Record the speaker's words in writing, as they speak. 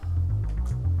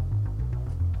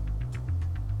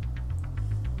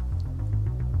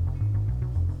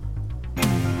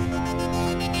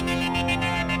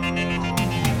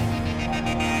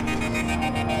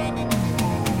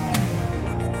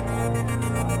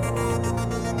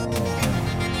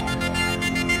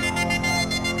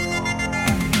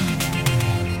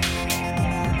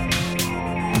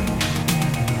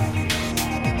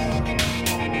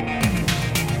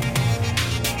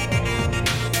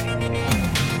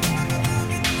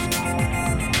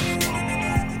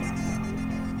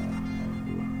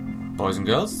Boys and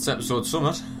girls, it's episode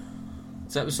Summit.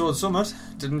 It's episode Summit.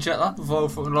 Didn't check that before we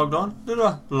fucking logged on, did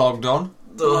I? Logged on.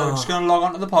 Just going to log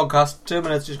on to the podcast. 2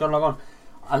 minutes, just going to log on.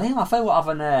 I feel we're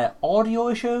having audio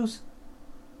issues.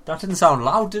 That didn't sound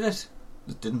loud, did it?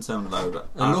 It didn't sound loud at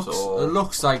all. It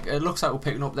looks like we're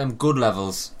picking up them good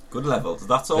levels. Good levels.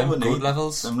 That's all them we need. Good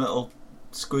levels. Them little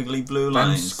squiggly blue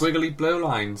lines. Them squiggly blue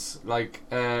lines. Like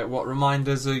what remind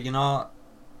us of,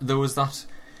 there was that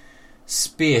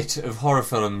spate of horror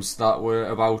films that were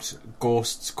about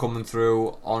ghosts coming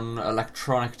through on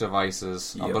electronic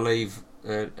devices. Yep. I believe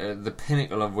the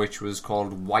pinnacle of which was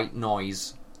called white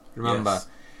noise. Remember? Yes.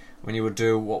 When you would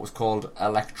do what was called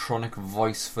electronic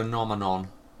voice phenomenon,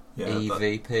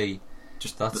 EVP.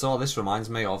 That's all this reminds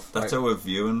me of. That's how we're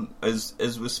viewing as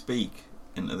we speak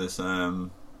into this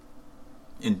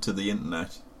into the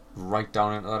internet. Right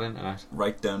down into that internet.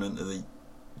 Right down into the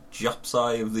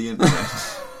Japsai of the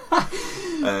internet.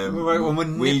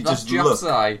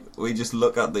 We just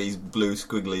look at these blue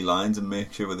squiggly lines and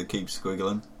make sure they keep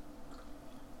squiggling.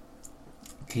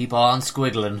 Keep on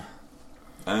squiggling.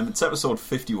 It's episode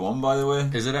 51, by the way.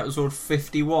 Is it episode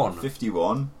 51?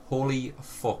 51. Holy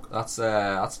fuck! That's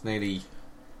nearly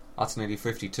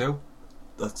 52.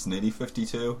 That's nearly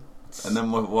 52. And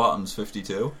then what happens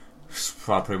 52?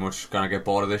 I'm pretty much gonna get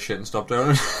bored of this shit and stop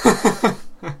doing it.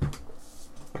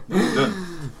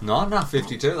 No, not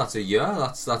 52. That's a year.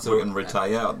 That's we can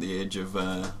retire at the age of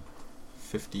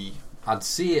 50. I'd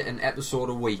see it an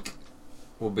episode a week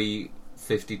will be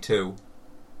 52,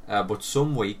 but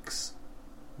some weeks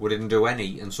we didn't do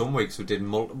any, and some weeks we did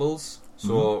multiples.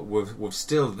 So we're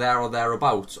still there or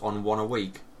thereabouts on one a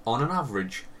week on an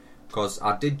average. Because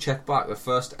I did check back, the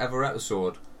first ever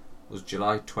episode was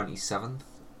July 27th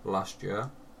last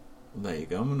year. There you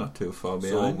go. We're not too far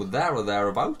behind. So we're there or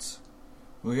thereabouts.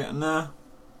 We're getting there.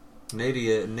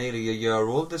 Nearly a year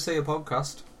old to see a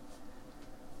podcast.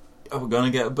 Are we going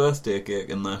to get a birthday cake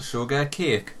in there? She'll get a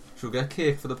cake. She'll get a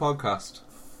cake for the podcast.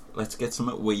 Let's get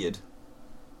something weird.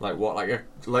 Like what?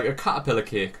 Like a caterpillar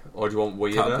cake? Or do you want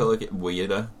weirder? Caterpillar cake?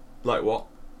 Weirder. Like what?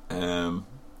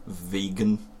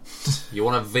 Vegan. You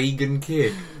want a vegan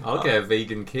cake? I'll get a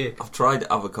vegan cake. I've tried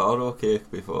avocado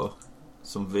cake before.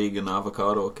 Some vegan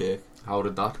avocado cake. How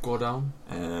did that go down?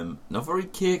 Not very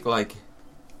cake-like.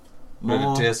 Did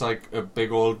it taste like a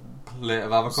big old plate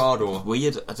of avocado? It's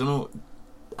weird. I don't know.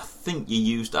 I think you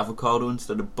used avocado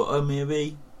instead of butter,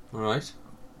 maybe. Alright.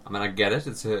 I mean, I get it.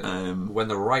 It's when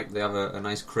they're ripe, they have a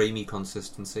nice creamy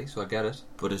consistency, so I get it.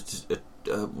 But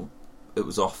it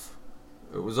was off.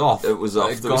 It was off. It was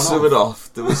off. There was something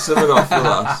off. There was something off with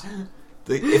that.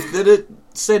 If they'd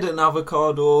said an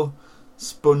avocado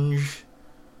sponge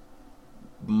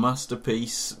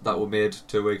masterpiece that were made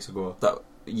 2 weeks ago,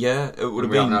 it would have been.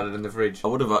 We haven't had it in the fridge. I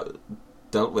would have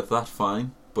dealt with that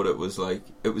fine. But it was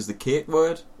the cake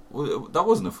word. That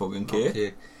wasn't a fucking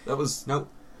cake. That was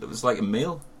It was like a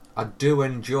meal. I do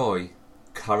enjoy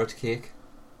carrot cake.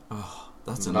 Oh,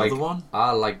 that's another one.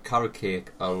 I like carrot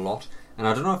cake a lot. And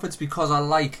I don't know if it's because I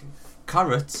like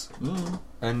carrots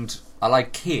and I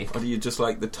like cake. Or do you just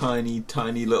like the tiny,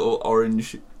 tiny little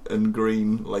orange and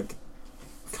green, like,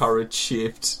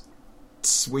 carrot-shaped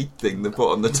sweet thing they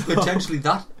put on the top? Potentially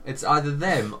that. It's either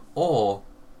them or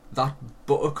that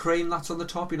buttercream that's on the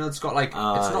top. It's got like... it's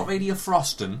not really a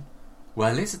frosting.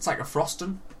 Well, it's like a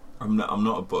frosting. I'm not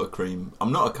a buttercream.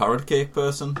 I'm not a carrot cake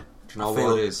person. Do you know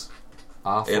what it is?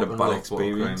 I had a bad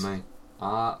experience. Buttercream, mate.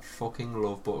 I fucking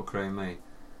love buttercream, mate.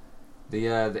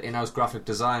 The in-house graphic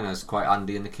designer is quite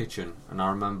handy in the kitchen, and I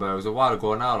remember it was a while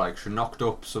ago now. Like, she knocked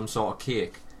up some sort of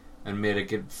cake and made a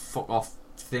good fuck off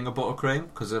thing of buttercream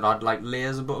because it had like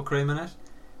layers of buttercream in it.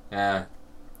 And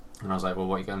I was like, well,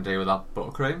 what are you gonna do with that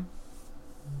buttercream?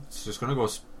 It's just gonna go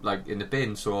like in the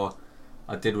bin. So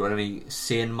I did what any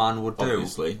sane man would do.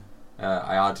 Obviously.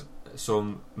 I had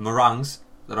some meringues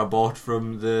that I bought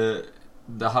from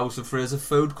the House of Fraser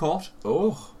food court.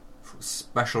 Oh,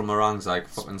 special meringues, like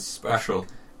fucking special.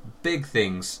 Big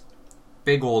things,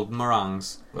 big old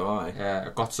meringues. Right. I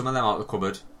got some of them out of the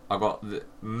cupboard. I got the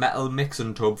metal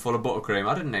mixing tub full of buttercream.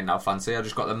 I didn't need that fancy. I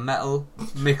just got the metal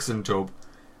mixing tub,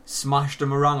 smashed a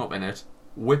meringue up in it,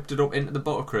 whipped it up into the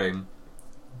buttercream,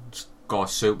 just got a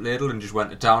soup ladle and just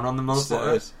went to town on the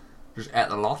motherfucker. Just ate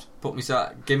a lot.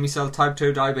 Give myself type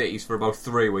 2 diabetes for about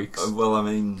 3 weeks. Well, I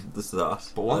mean, there's that.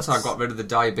 But once I got rid of the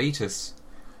diabetes,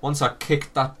 once I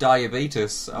kicked that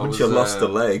diabetes, once you lost a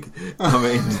leg, I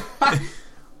mean...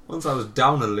 Once I was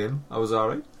down a limb, I was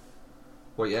alright.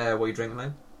 What are you drinking,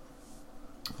 mate?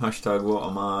 Hashtag what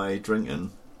am I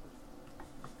drinking?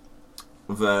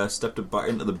 We've stepped back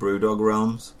into the Brewdog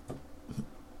realms.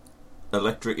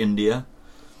 Electric India.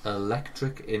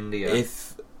 Electric India.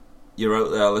 If you're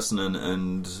out there listening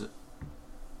and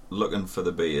looking for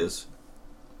the beers,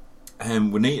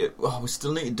 we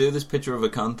still need to do this picture of a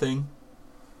can thing.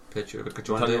 Picture of a can.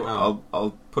 Do you want to do it now?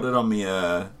 I'll put it on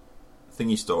my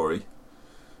thingy story,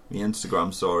 my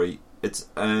Instagram story. It's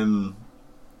the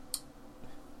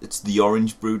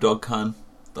orange Brewdog can.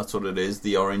 That's what it is.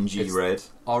 The orangey red.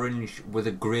 Orange with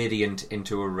a gradient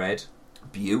into a red.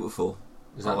 Beautiful.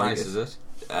 Is that nice? Is it?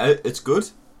 It's good.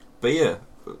 Beer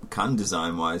can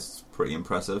design wise, it's pretty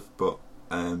impressive. But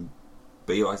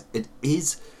beer wise, it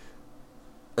is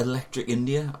Electric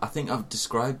India. I think I've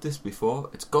described this before.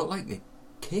 It's got like a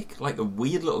kick, like a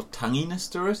weird little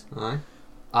tanginess to it. Aye.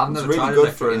 I've never really tried good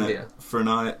Electric India. For an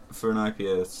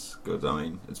IPA. It's good. I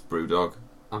mean, it's Brewdog.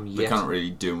 They can't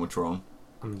really do much wrong.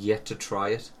 I'm yet to try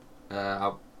it.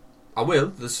 I will.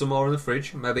 There's some more in the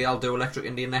fridge. Maybe I'll do Electric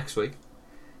India next week.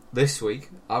 This week,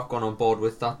 I've gone on board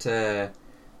with that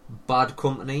Bad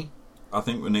Company. I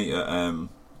think we need to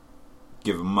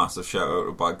give a massive shout out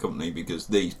to Bad Company because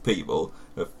these people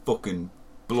are fucking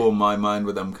blowing my mind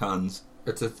with them cans.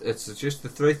 It's just the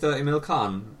 330ml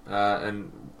can,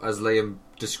 and as Liam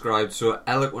described so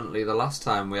eloquently the last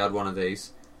time we had one of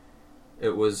these,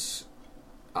 it was...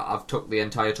 I've took the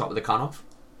entire top of the can off.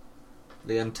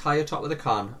 The entire top of the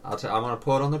can. I'm going to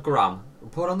pour it on the gram.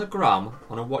 Pour it on the gram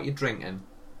on what you're drinking.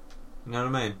 You know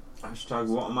what I mean? Hashtag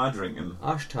what am I drinking?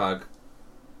 Hashtag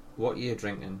what you're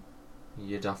drinking,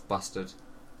 you daft bastard.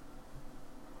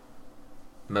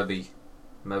 Maybe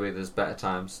there's better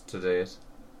times to do it.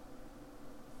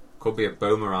 Could be a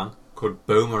boomerang. Could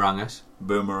boomerang it.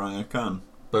 Boomerang a can.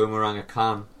 Boomerang a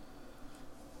can.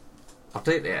 I'll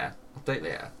take the air.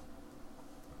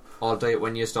 I'll do it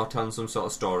when you start telling some sort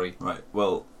of story. Right,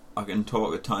 well, I can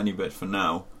talk a tiny bit for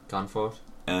now. Can for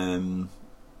it.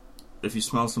 If you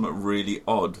smell something really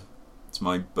odd, it's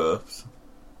my burps.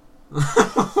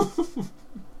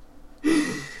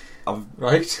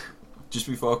 Right. Just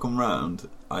before I come round,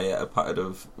 I ate a packet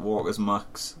of Walker's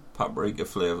Max paprika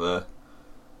flavour.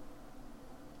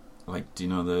 Like, do you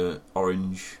know the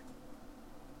orange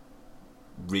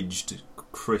ridged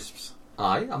crisps?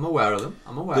 Aye, I'm aware of them.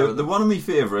 They're one of my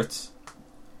favourites.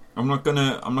 I'm not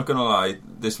gonna lie.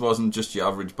 This wasn't just your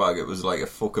average bag. It was like a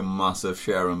fucking massive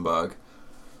sharing bag.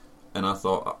 And I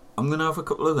thought I'm gonna have a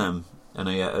couple of them, and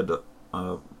I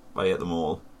ate them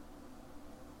all.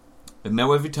 And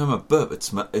now every time I burp,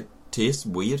 it tastes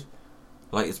weird.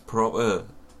 Like it's proper.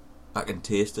 I can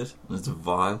taste it, and it's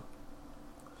vile.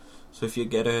 So if you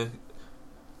get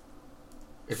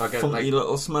funky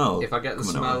little smell, if I get the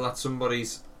smell that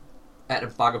somebody's ate a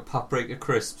bag of paprika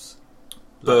crisps,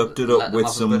 burped it up with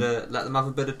some, let them have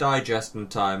a bit of digesting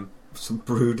time. Some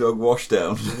Brewdog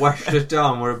washdown. Washed it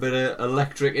down with a bit of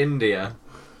Electric India.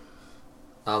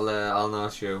 I'll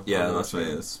nurse you. Yeah, that's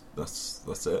me.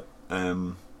 That's it.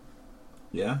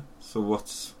 Yeah. So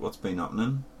what's been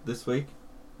happening this week?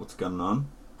 What's going on?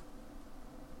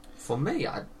 For me,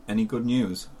 any good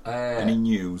news? Any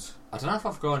news? I don't know if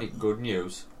I've got any good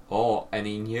news or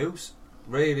any news.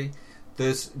 Really,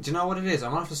 do you know what it is? I'm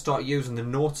gonna have to start using the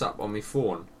notes app on my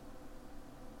phone.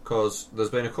 Because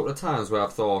there's been a couple of times where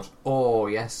I've thought, oh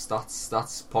yes, that's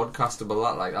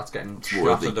podcastable. That's getting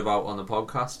chatted about on the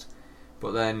podcast.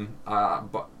 But then,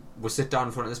 we sit down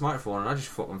in front of this microphone and I just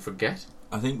fucking forget.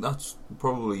 I think that's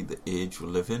probably the age we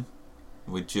live in.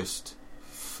 We just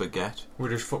forget. We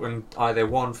just fucking either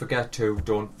one forget, two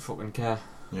don't fucking care.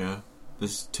 Yeah,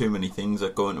 there's too many things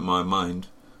that go into my mind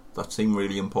that seem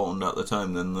really important at the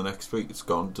time. Then the next week it's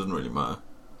gone. Doesn't really matter.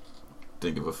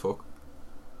 Didn't give a fuck.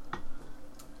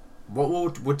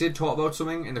 We did talk about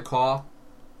something in the car.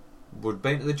 We'd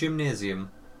been to the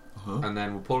gymnasium, and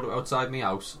then we pulled it outside my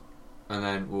house, and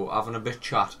then we were having a bit of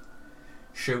chat,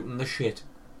 shooting the shit,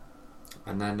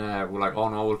 and then we're like, oh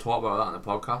no, we'll talk about that in the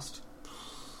podcast.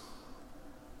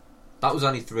 That was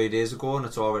only 3 days ago, and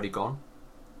it's already gone.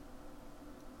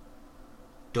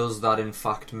 Does that in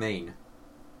fact mean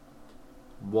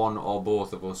one or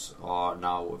both of us are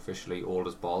now officially old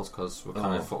as balls because we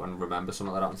can't fucking remember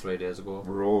something that happened 3 days ago?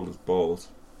 We're old as balls.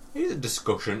 Here's a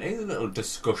little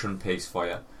discussion piece for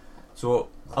you. So,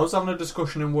 I was having a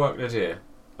discussion in work today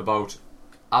about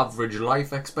average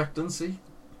life expectancy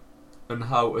and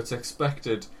how it's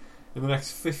expected in the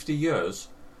next 50 years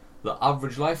the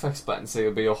average life expectancy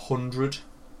will be 100.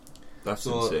 That's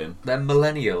insane. Them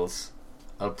millennials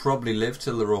will probably live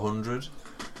till they're 100.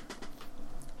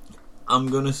 I'm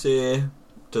gonna say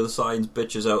to the science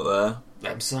bitches out there,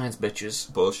 them science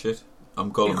bitches, bullshit.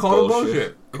 I'm calling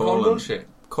bullshit. Bullshit.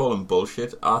 Calling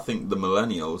bullshit. I think the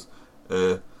millennials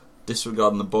are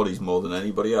disregarding the bodies more than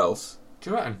anybody else. Do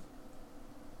you reckon?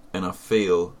 And I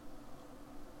feel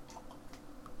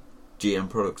GM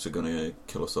products are going to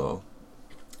kill us all.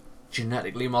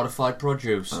 Genetically modified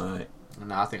produce. Aye.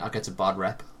 And I think that gets a bad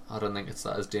rep. I don't think it's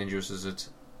that as dangerous as it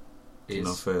is.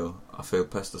 I feel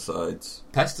pesticides.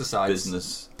 Pesticides.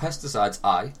 Business. Pesticides,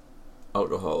 aye.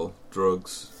 Alcohol.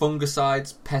 Drugs.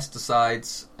 Fungicides,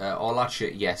 pesticides, all that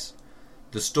shit, yes.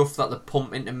 The stuff that they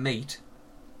pump into meat,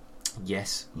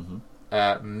 yes.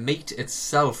 Mm-hmm. Meat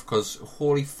itself, because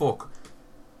holy fuck,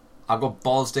 I got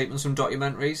balls deep in some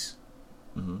documentaries.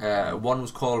 Mm-hmm. One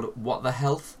was called What the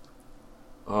Health.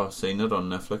 Oh, I've seen it on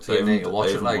Netflix. You need to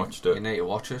watch it, watched it. You need to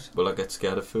watch it. Will I get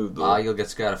scared of food though? You'll get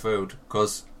scared of food,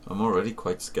 because I'm already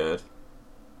quite scared.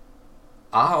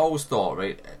 I always thought,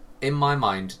 right, in my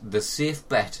mind, the safe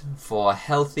bet for a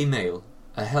healthy meal,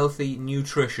 a healthy,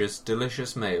 nutritious,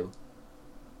 delicious meal,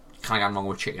 can't get wrong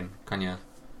with chicken, can you?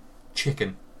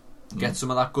 Chicken. Get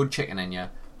some of that good chicken in you.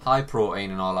 High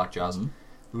protein and all that jazz.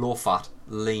 Low fat,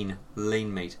 lean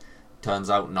meat. Turns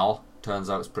out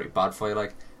it's pretty bad for you.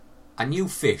 Like, I knew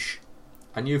fish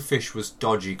was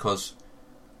dodgy because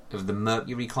of the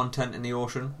mercury content in the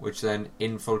ocean, which then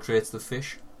infiltrates the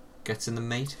fish, gets in the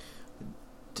meat.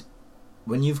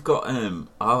 When you've got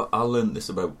I learned this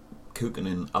about cooking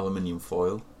in aluminium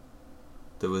foil.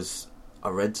 I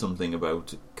read something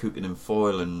about cooking in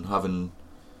foil and having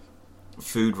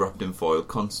food wrapped in foil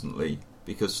constantly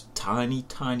because tiny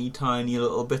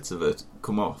little bits of it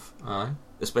come off. Aye.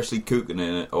 Especially cooking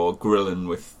in it or grilling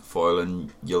with foil,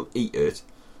 and you'll eat it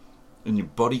and your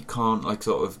body can't like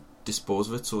sort of dispose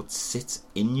of it, so it sits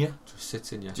in you. Just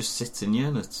sits in you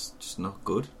and it's just not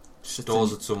good.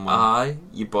 Stores it somewhere. Aye,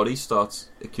 your body starts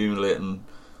accumulating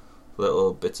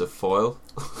little bits of foil.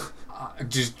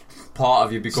 Just part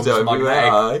of you becomes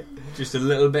magnetic. Aye. Just a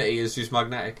little bit is just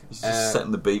magnetic. He's just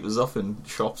setting the beepers off in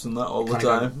shops and that all the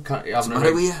time.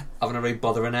 Having a really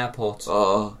bother in airports.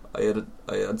 Oh, I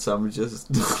had sandwiches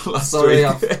last Sorry,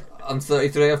 week. I'm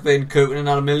 33. I've been cooking in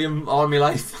aluminium all my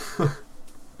life.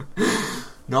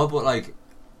 No, but like,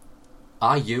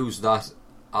 I use that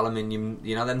aluminium.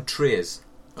 You know them trays.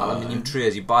 Aluminium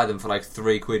trays. You buy them for like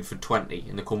 £3 for 20,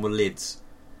 and they come with lids.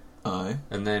 Aye.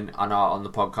 And then I know on the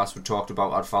podcast we talked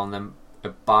about I'd found them a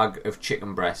bag of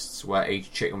chicken breasts where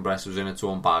each chicken breast was in its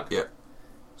own bag. Yeah.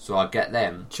 So I get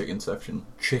them.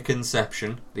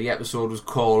 Chickenception. The episode was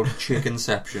called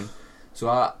Chickenception.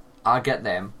 So I get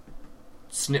them,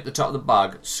 snip the top of the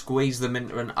bag, squeeze them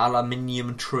into an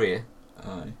aluminium tray.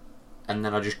 Aye. And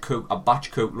then I just cook. I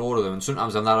batch cook a load of them. And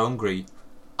sometimes I'm that hungry,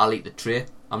 I'll eat the tray.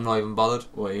 I'm not even bothered.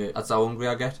 Well, that's how hungry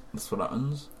I get. That's what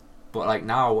happens. But like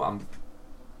now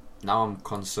I'm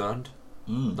concerned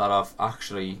that I've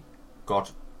actually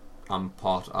I'm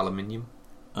part aluminium.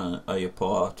 Are you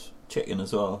part chicken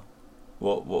as well?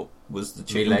 What was the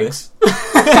chicken legs.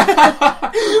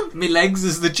 bit? Me legs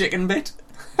is the chicken bit.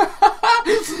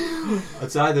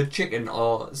 It's either chicken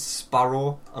or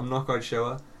sparrow. I'm not quite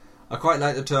sure. I quite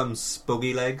like the term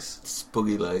spuggy legs.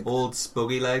 Spuggy legs. Old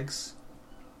spuggy legs.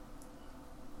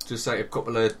 Just like a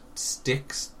couple of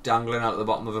sticks dangling out of the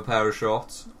bottom of a pair of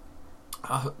shorts.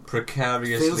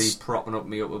 Precariously propping up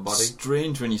me upper body.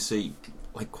 Strange when you see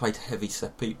like quite heavy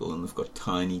set people and they've got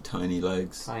tiny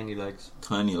legs. Tiny legs.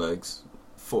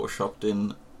 Photoshopped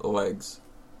in legs.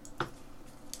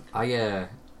 I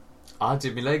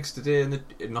did my legs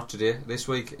this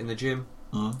week in the gym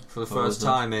for the first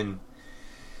time in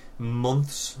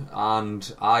months,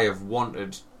 and I have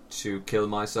wanted to kill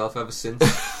myself ever since.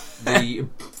 the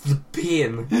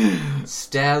pain.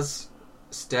 Stairs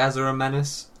are a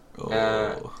menace. You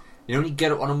know when you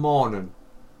get up on a morning,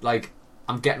 like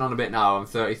I'm getting on a bit now, I'm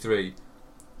 33.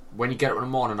 When you get up in the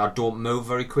morning, I don't move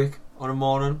very quick on a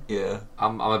morning. Yeah.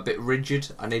 I'm a bit rigid.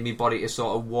 I need my body to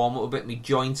sort of warm up a bit, my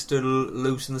joints to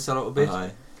loosen themselves a little bit.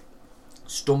 Aye.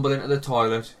 Stumble into the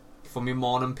toilet for my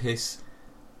morning piss.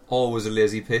 Always a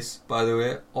lazy piss, by the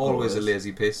way. Always a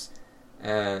lazy piss.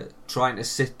 Trying to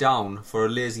sit down for a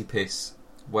lazy piss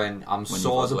when I'm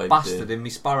sore as a bastard in my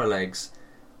sparrow legs.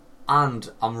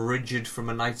 And I'm rigid from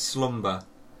a night's slumber.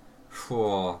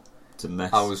 It's a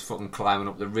mess. I was fucking climbing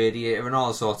up the radiator and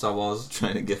all sorts. I was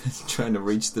trying to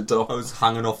reach the top. I was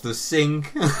hanging off the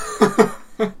sink,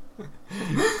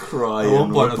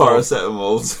 crying with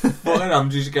paracetamols. But I'm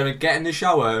just gonna get in the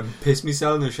shower and piss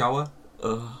myself in the shower.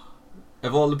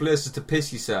 Of all the places to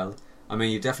piss yourself, I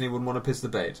mean, you definitely wouldn't want to piss the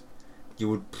bed. You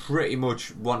would pretty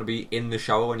much want to be in the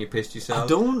shower when you pissed yourself.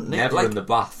 Never in the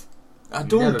bath. I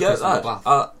don't get that.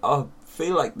 I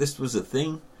feel like this was a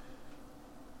thing.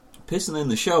 Pissing in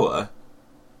the shower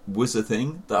was a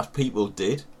thing that people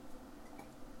did.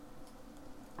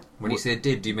 When you say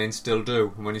did, do you mean still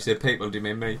do? And when you say people, do you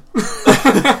mean me?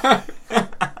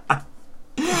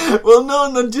 Well,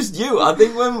 Well, no, not just you. I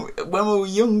think when we were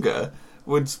younger,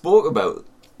 we'd spoke about,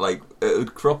 like, it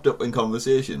had cropped up in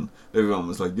conversation. Everyone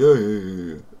was like,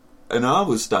 yeah. And I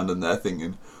was standing there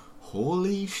thinking,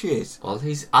 holy shit. All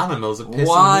these animals are pissing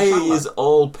Why in the shower. is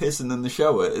all pissing in the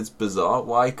shower? It's bizarre.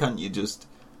 Why can't you just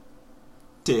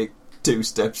take 2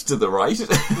 steps to the right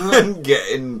and get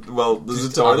in? Well, there's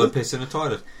Just a toilet. have a piss in a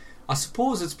toilet. I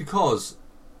suppose it's because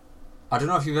I don't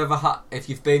know if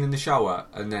you've been in the shower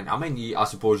and then I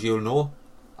suppose you'll know,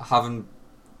 having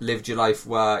lived your life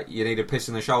where you need a piss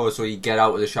in the shower, so you get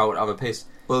out of the shower to have a piss.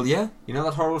 Well, yeah. You know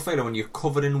that horrible feeling when you're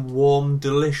covered in warm,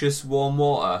 delicious warm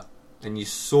water, and you're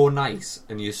so nice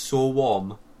and you're so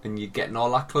warm and you're getting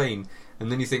all that clean,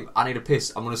 and then you think, I need a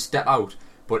piss, I'm going to step out,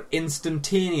 but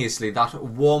instantaneously that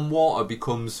warm water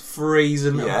becomes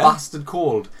freezing bastard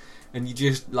cold, and you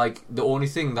just, like, the only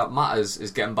thing that matters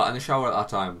is getting back in the shower at that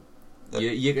time.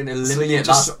 You can eliminate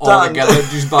that altogether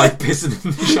just by pissing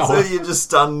in the shower. So you just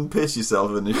stand and piss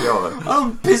yourself in the shower. I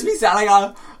don't piss myself,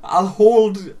 like, I'll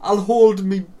hold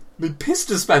me piss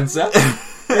dispenser.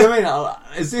 You know what I mean?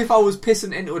 As if I was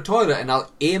pissing into a toilet, and I'll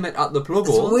aim it at the plug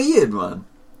hole. It's weird, man.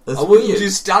 I wouldn't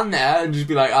just stand there and just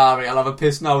be like, right, I'll have a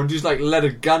piss now, and just like let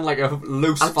it gun like a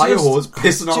loose fire hose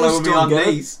pissing all over me on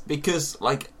knees. Because,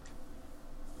 like,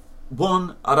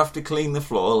 one, I'd have to clean the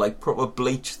floor, like proper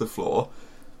bleach the floor.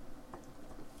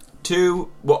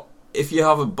 2, what if you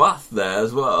have a bath there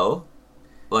as well?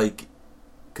 Like,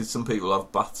 because some people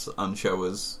have baths and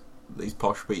showers. These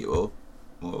posh people,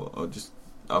 or just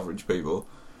average people.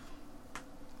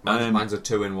 Mine's a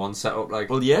 2-in-1 setup.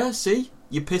 Like, well, yeah. See,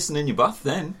 you're pissing in your bath.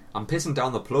 Then I'm pissing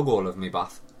down the plug hole of my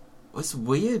bath. It's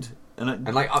weird, and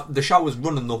the shower's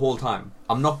running the whole time.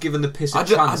 I'm not giving the piss a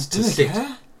chance to sit.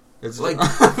 Care. It's like,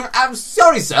 I'm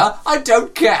sorry, sir, I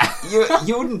don't care.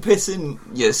 You wouldn't piss in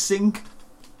your sink.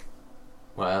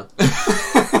 Well,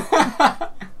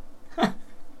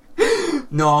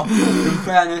 no. In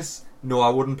fairness, no, I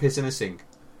wouldn't piss in a sink.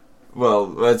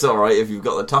 Well, it's alright if you've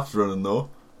got the taps running, though.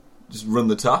 Just run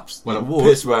the taps. Well, it would.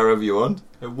 Piss wherever you want.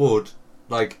 It would.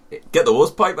 Like, get the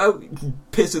hose pipe out,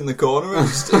 piss in the corner, and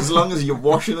as long as you're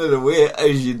washing it away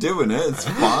as you're doing it, it's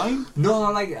fine. No,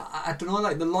 like, I don't know,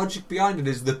 like, the logic behind it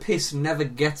is the piss never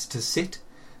gets to sit.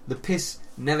 The piss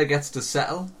never gets to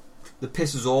settle. The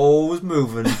piss is always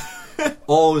moving.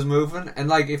 Always moving. And,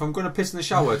 like, if I'm going to piss in the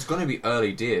shower, it's going to be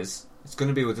early days. It's going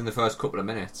to be within the first couple of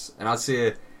minutes. And I'd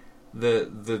say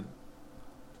the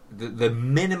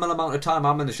minimal amount of time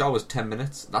I'm in the shower is 10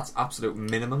 minutes. That's absolute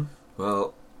minimum.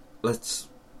 Well, let's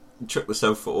chuck this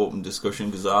out for open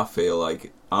discussion, because I feel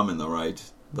like I'm in the right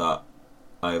that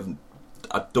I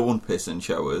don't piss in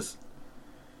showers,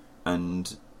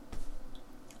 and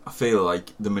I feel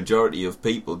like the majority of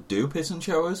people do piss in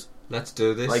showers. Let's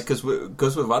do this. Like, because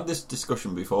we've had this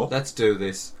discussion before. Let's do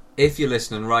this. If you're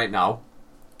listening right now,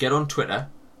 get on Twitter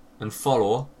and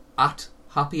follow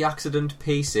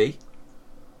 @HappyAccidentPC.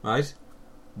 Right?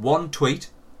 One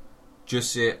tweet.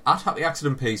 Just say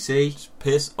 @HappyAccidentPC. Just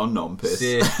piss or non-piss.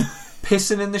 Say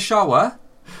pissing in the shower.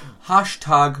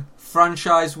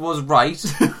 #franchise was right.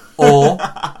 Or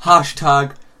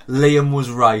 #Liam was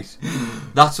right.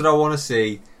 That's what I want to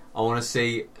see. I want to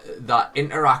see that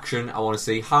interaction. I want to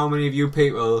see how many of you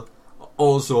people are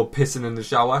also pissing in the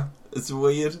shower. It's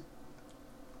weird.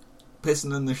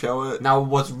 Pissing in the shower. Now,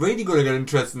 what's really going to get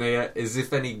interesting here is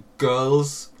if any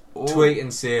girls tweet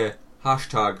and say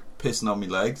pissing on me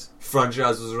legs.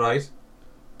 franchise was right.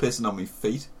 Pissing on me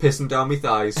feet. Pissing down me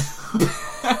thighs.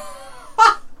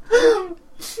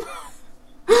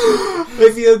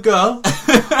 If you're a girl,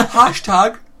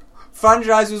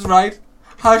 franchise was right.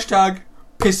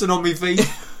 Pissing on me feet.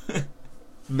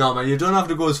 No, man, you don't have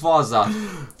to go as far as that.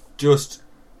 Just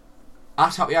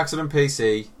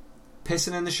 @HappyAccidentPC,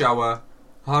 pissing in the shower,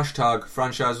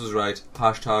 #franchise was right,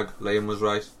 #Liam was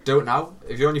right. Do it now.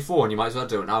 If you're on your phone, you might as well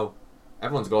do it now.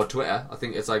 Everyone's got Twitter. I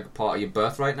think it's like part of your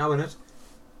birthright now, isn't it?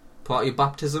 Part of your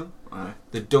baptism. Aye.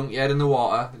 They dunk your head in the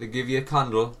water, they give you a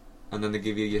candle, and then they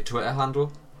give you your Twitter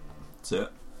handle. That's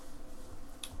it.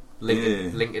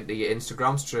 Link it to your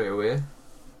Instagram straight away.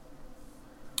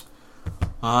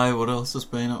 Aye, what else has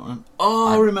been happening? Oh,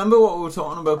 I remember what we were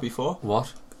talking about before.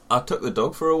 What? I took the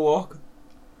dog for a walk.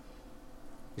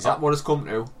 Is that what it's come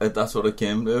to? That's what it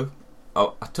came to.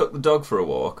 I took the dog for a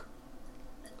walk.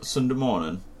 Sunday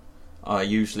morning, I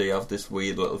usually have this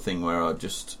weird little thing where I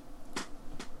just...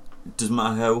 It doesn't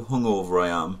matter how hungover I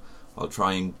am, I'll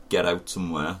try and get out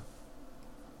somewhere.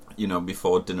 You know,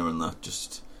 before dinner and that,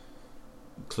 just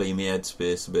clear my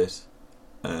headspace a bit.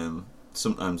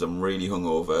 sometimes I'm really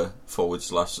hungover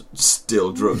 /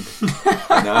 still drunk.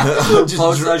 I'm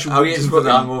just waiting for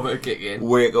the hangover to kick in.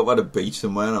 Wake up at a beach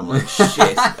somewhere and I'm like,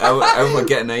 shit, how am I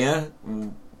getting here?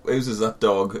 Whose is that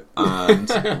dog? And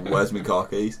where's my car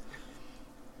keys?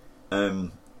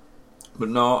 But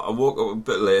no, I woke up a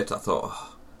bit late. I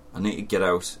thought, I need to get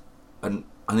out and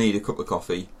I need a cup of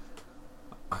coffee.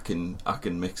 I can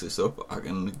mix this up. I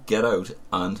can get out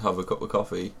and have a cup of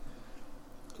coffee.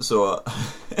 So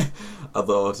I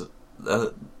thought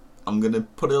I'm going to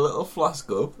put a little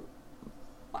flask up.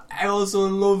 I also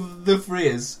love the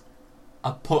phrase,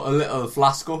 I put a little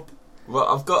flask up. Well,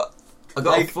 I got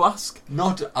like, a flask.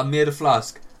 Not I made a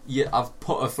flask. Yeah, I've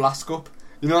put a flask up.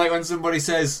 You know, like when somebody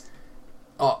says,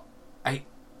 "Oh,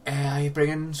 are you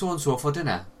bringing so and so for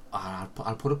dinner?"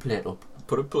 I'll put a plate up.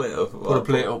 Put a plate up. Put a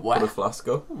plate up. Where? Put a flask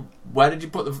up. Why did you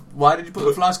put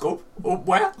the flask up? Up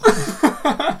where?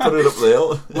 Put it up there.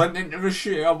 Went into a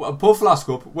shit. I put a flask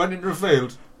up. Went into a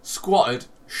field. Squatted.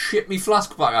 Shit me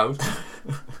flask back out.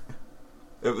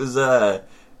 It was a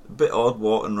bit odd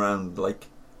walking around like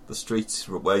the streets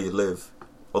where you live,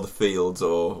 or the fields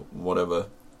or whatever,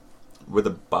 with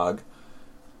a bag.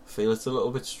 I feel it's a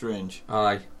little bit strange.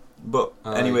 Aye. But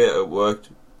anyway, it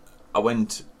worked. I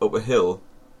went up a hill,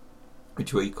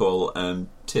 which we call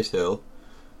Tit Hill.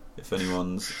 If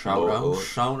anyone's shout local,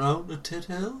 out to Tit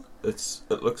Hill. It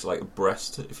looks like a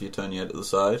breast if you turn your head to the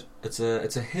side. It's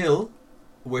a hill,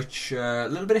 which a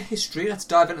little bit of history. Let's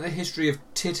dive into the history of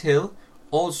Tit Hill.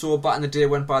 Also, back in the day,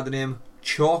 went by the name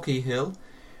Chalky Hill.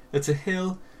 It's a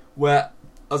hill where,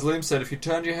 as Liam said, if you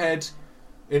turned your head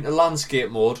into landscape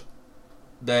mode,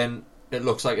 then it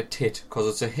looks like a tit, because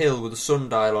it's a hill with a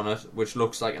sundial on it, which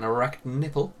looks like an erect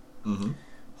nipple. Mm-hmm.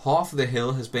 Half of the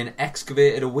hill has been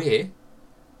excavated away,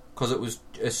 because it was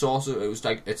it was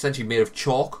like essentially made of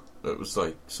chalk. It was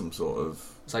like some sort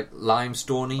of... It's like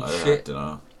limestoney shit. I don't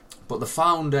know. But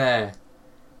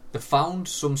they found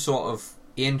some sort of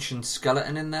ancient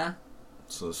skeleton in there.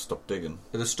 So they stopped digging.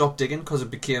 They stopped digging because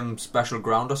it became special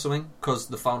ground or something. Because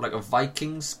they found like a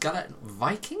Viking skeleton.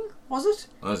 Viking? Was it?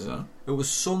 I don't know. It was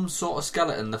some sort of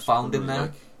skeleton they found in there.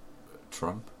 Like a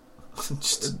tramp.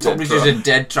 Probably just a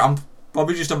dead tramp.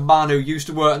 Probably just a man who used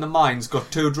to work in the mines,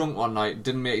 got too drunk one night,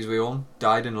 didn't make his way home,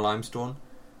 died in limestone.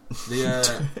 He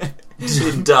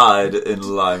died in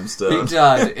limestone. He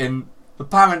died in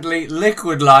apparently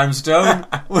liquid limestone,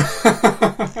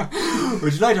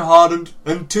 which later hardened,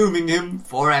 entombing him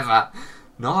forever.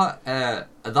 No,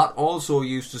 that also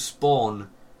used to spawn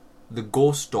the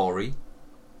ghost story.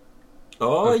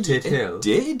 Oh, of Tit Hill.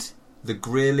 Did? The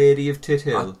Grey Lady of Tit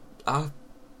Hill. I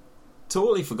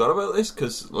totally forgot about this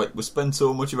because like we spent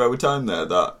so much of our time there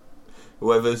that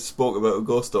whoever spoke about a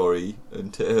ghost story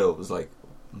in Tit Hill was like,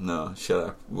 no, shut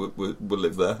up, we'll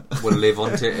live there. We'll live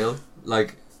on Tit Hill.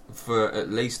 Like, for at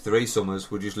least 3 summers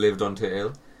we just lived on Tit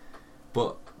Hill.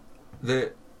 But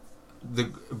the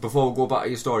before we go back to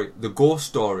your story, the ghost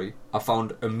story I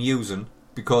found amusing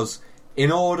because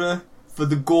in order for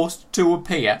the ghost to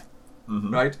appear,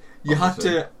 right, you had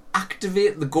to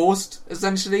activate the ghost,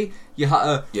 essentially. You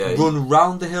had to run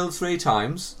round the hill 3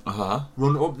 times,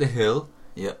 run up the hill,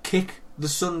 kick the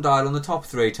sundial on the top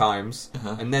 3 times,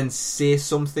 and then say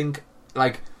something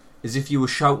like as if you were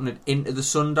shouting it into the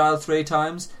sundial 3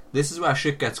 times. This is where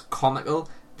shit gets comical.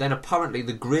 Then apparently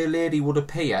the Grey Lady would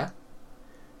appear,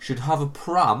 should have a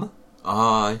pram,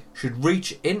 should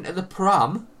reach into the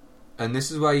pram, and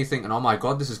this is where you're thinking, oh my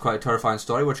god, this is quite a terrifying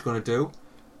story, what you going to do?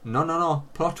 No,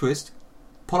 plot twist.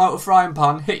 Pull out a frying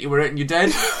pan, hit you with it and you're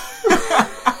dead.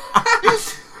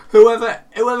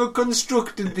 Whoever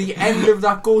constructed the end of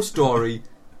that ghost story,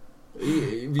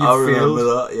 I remember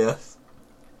that, yes.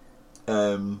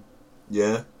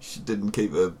 Yeah, she didn't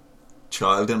keep a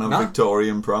child in a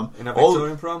Victorian pram. In a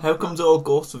Victorian pram? How comes all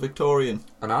ghosts are Victorian?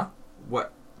 When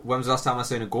was the last time I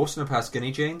seen a ghost in a pair of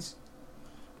skinny jeans?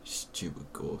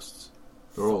 Stupid ghosts.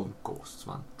 They're all ghosts,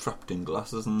 man. Trapped in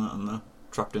glasses and that, and they're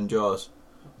trapped in jars.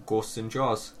 Ghosts in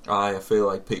jars. I feel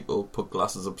like people put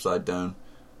glasses upside down,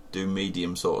 do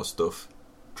medium sort of stuff,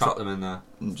 trap them in there,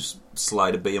 and just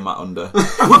slide a beer mat under.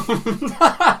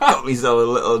 Got myself a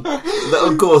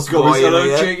little ghost boy in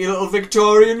here. Cheeky little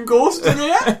Victorian ghost in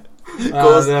here.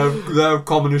 They're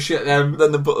common as shit. Them.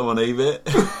 Then they put them on eBay.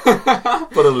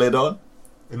 Put a lid on.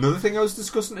 Another thing I was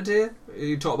discussing today.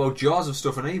 You talk about jars of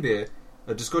stuff on eBay.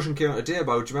 A discussion came out today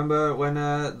about. Do you remember when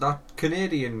that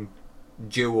Canadian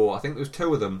duo, I think there was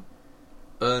 2 of them,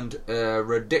 earned a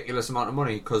ridiculous amount of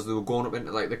money because they were going up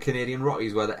into like the Canadian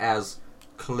Rockies where the air's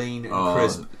clean and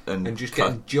crisp and just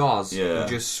getting jars and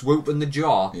just swooping the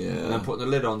jar and then putting the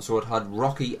lid on so it had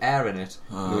rocky air in it.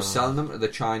 They were selling them to the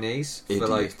Chinese for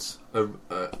like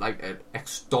like an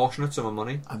extortionate sum of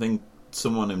money. I think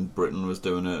someone in Britain was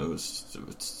doing it.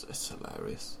 It's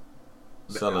hilarious.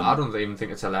 I don't even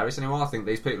think it's hilarious anymore. I think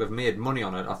these people have made money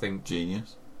on it. I think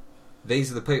Genius.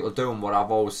 these are the people doing what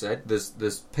I've always said. There's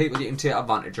people you can take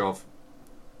advantage of.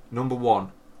 Number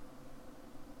one,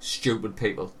 stupid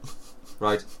people.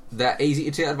 Right? They're easy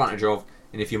to take advantage of,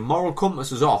 and if your moral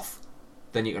compass is off,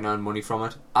 then you can earn money from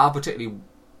it. I particularly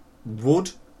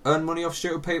would earn money off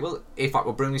stupid people if I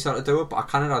could bring myself to do it, but I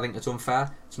can't. I think it's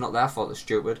unfair. It's not their fault they're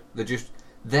stupid.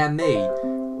 They're me.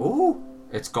 Ooh,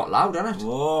 it's got loud, hasn't it?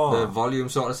 Whoa. The volume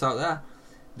sorted us out there.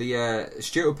 The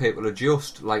stupid people are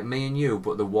just like me and you,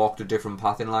 but they walked a different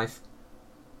path in life.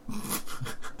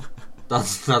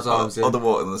 That's all I'm saying. Or they're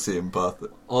walking the same path.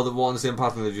 Or they're walking the same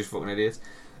path and they're just fucking idiots.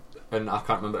 And I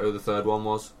can't remember who the third one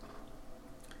was.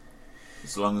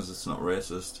 As long as it's not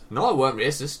racist. No, it weren't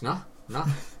racist. No.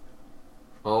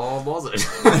 Or was it?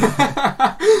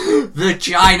 The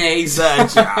Chinese. The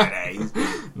Chinese.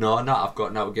 No, I've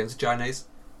got no against the Chinese.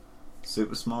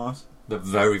 Super smart. They're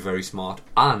very, very smart.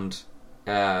 And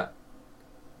I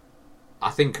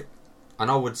think I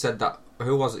know Wood said that.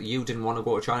 Who was it? You didn't want to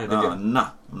go to China, did you? Nah,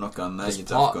 I'm not going there. It's You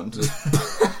daft cunt.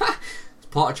 It's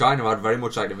part of China I'd very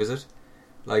much like to visit.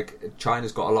 Like,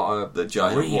 China's got a lot of The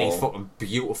giant really wall. fucking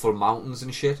beautiful mountains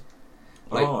and shit.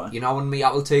 Like, Oh. you know when me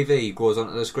Apple TV goes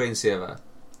onto the screensaver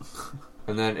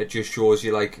and then it just shows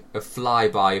you like a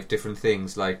flyby of different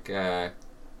things, like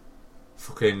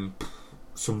fucking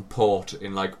some port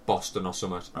in like Boston or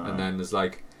something, and then there's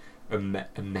like a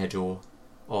meadow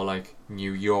or like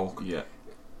New York, Yeah.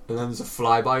 and then there's a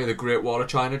flyby of the Great Wall of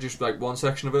China, just like one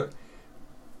section of it,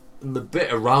 and the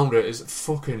bit around it is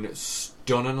fucking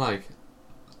stunning, like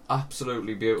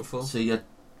absolutely beautiful. See,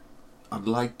 I'd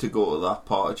like to go to that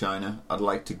part of China. I'd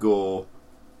like to go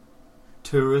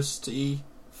touristy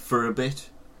for a bit,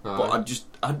 but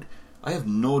I have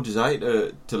no desire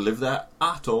to live there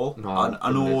at all. No, I know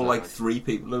couldn't live like there. 3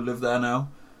 people who live there now.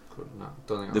 No,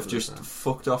 don't think I They've would just live there.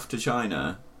 fucked off to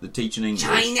China. They're teaching English.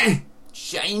 China.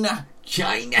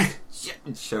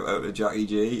 Shout out to Jackie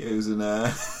G, who's in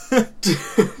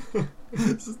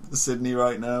Sydney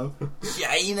right now.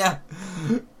 China.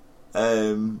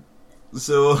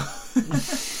 So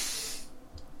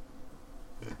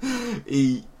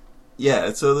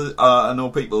I know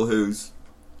people who's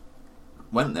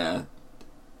went there.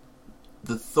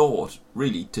 The thought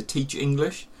really to teach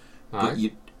English, but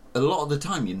a lot of the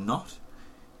time you're not.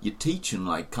 You're teaching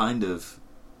like kind of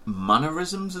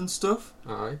mannerisms and stuff.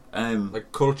 Aye. Like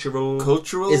Like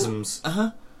cultural isms.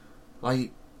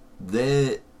 Like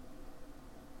their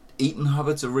eating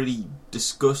habits are really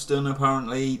disgusting.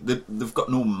 Apparently, they've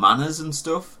got no manners and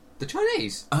stuff. The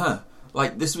Chinese.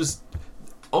 Like this was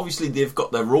obviously they've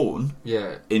got their own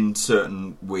Yeah. in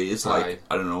certain ways. Like Aye.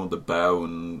 I don't know, the bow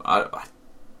and I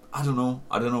don't know.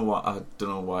 I don't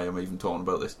know why I'm even talking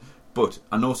about this. But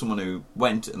I know someone who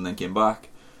went and then came back.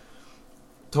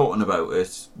 Talking about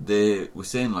it, they were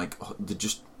saying like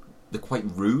they're quite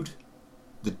rude.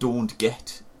 They don't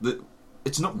get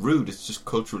it's not rude. It's just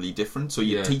culturally different. So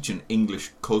you're teaching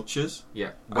English cultures.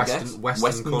 Yeah.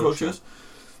 Western cultures.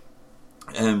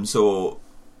 So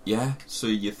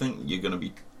you think you're going to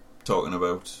be talking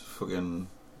about fucking,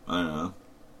 I don't know,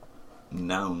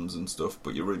 nouns and stuff,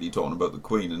 but you're really talking about the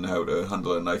Queen and how to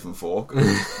handle a knife and fork.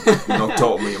 You're not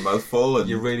talking me a mouthful. And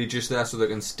you're really just there so they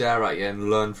can stare at you and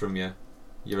learn from you.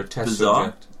 You're a test Bizarre.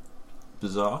 subject.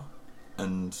 Bizarre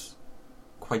and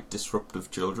quite disruptive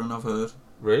children, I've heard.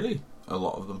 Really? A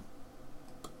lot of them.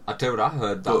 I tell you what I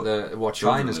heard, that what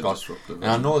Children China's are got. disruptive, And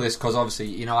I know this because obviously,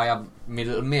 you know, I have my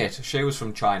little mate, she was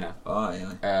from China.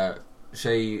 Aye.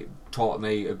 She taught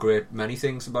me a great many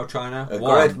things about China.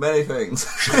 Great many things.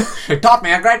 She taught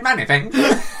me a great many things.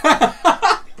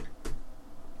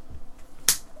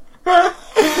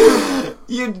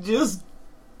 You just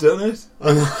done it.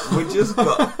 We just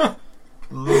got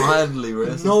mildly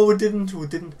racist. No, we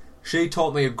didn't. She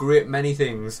taught me a great many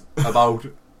things about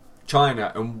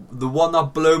China, and the one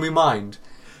that blew my mind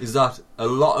is that a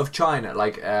lot of China,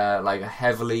 like a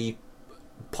heavily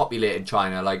populated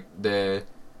China, like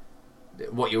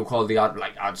what you would call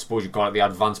I suppose you call it the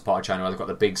advanced part of China, where they've got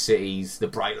the big cities, the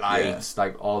bright lights,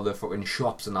 like all the fucking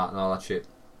shops and all that shit.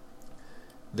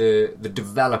 The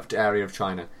developed area of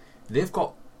China, they've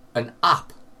got an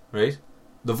app, right?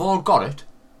 They've all got it.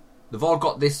 They've all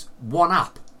got this one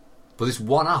app, but this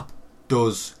one app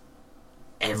does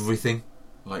everything.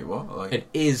 Like what? Like it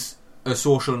is a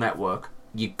social network.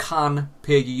 You can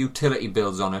pay your utility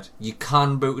bills on it. You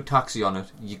can book a taxi on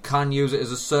it. You can use it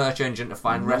as a search engine to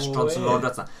find restaurants and all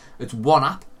that. It's one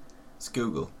app. It's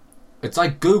Google. It's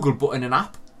like Google but in an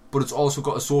app, but it's also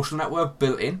got a social network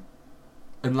built in.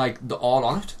 and like they're all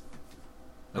on it.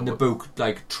 And they book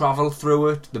like travel through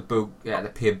it. They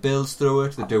pay bills through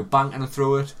it. They do banking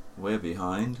through it. We're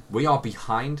behind. We are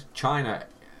behind China.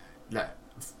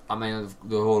 I mean,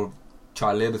 the whole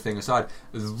child labour thing aside,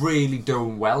 is really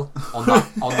doing well on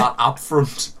that app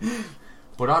front.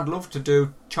 But I'd love to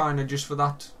do China just for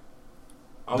that.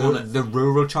 The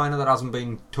rural China that hasn't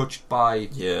been touched by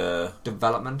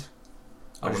development.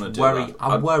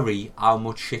 I worry how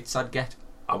much shits I'd get.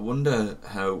 I wonder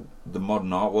how the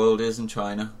modern art world is in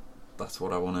China. That's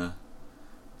what I want to...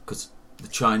 Because the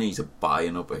Chinese are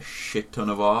buying up a shit ton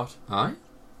of art. Aye?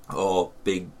 Or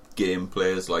big game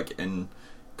players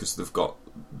because they've got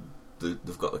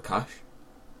the cash.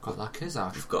 Got that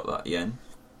kizash. They've got that yen.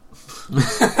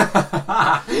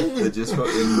 They're just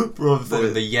fucking... Bro,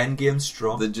 the yen game's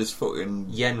strong. They're just fucking...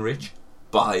 Yen rich.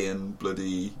 Buying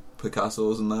bloody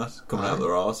Picassos and that coming out of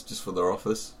their arse just for their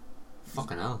office.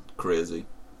 Fucking hell. Crazy.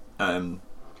 So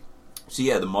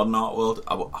yeah, the modern art world,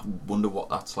 I wonder what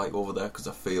that's like over there, because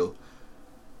I feel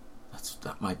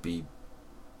that might be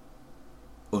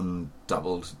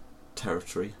undabbled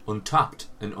territory. Untapped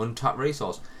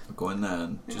resource. Go in there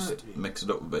and just mix it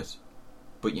up a bit.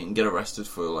 But you can get arrested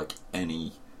for like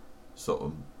any sort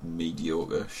of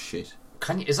mediocre shit.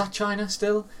 Can you? Is that China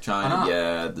still? China,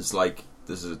 yeah. There's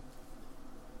a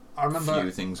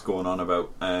few things going on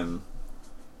about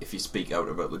if you speak out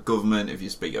about the government, if you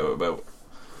speak out about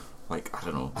I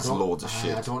don't know, there's loads of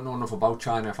shit. I don't know enough about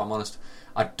China, if I'm honest.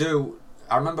 I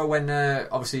remember when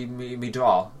obviously me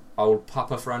draw old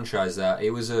Papa franchise there. He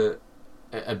was a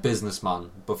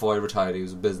businessman before he retired. He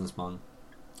was a businessman.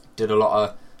 Did a lot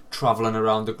of travelling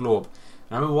around the globe.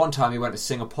 And I remember one time he went to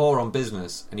Singapore on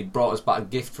business, and he brought us back a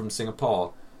gift from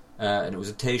Singapore, and it was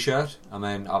a T-shirt. I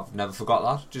mean, I've never forgot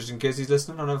that. Just in case he's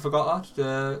listening, I never forgot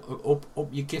that. Up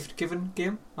your gift giving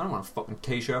game. I don't want a fucking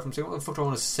T-shirt from Singapore. What the fuck do I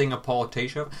want a Singapore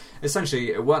T-shirt?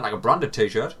 Essentially, it weren't like a branded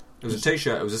T-shirt. It was a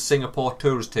T-shirt. It was a Singapore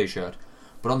tourist T-shirt.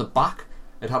 But on the back,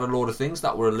 it had a load of things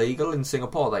that were illegal in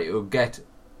Singapore that you would get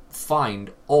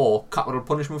fined or capital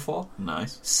punishment for.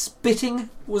 Nice. Spitting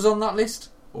was on that list.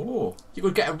 Oh. You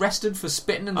could get arrested for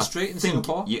spitting in the street in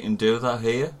Singapore. You can do that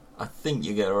here. I think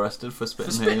you get arrested for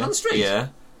spitting on the street? Yeah.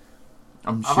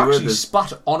 I've actually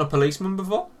spat on a policeman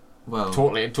before. Well,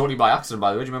 totally by accident,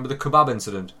 by the way. Do you remember the kebab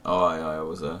incident? Oh, I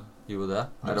was there. You were there?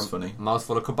 That's funny.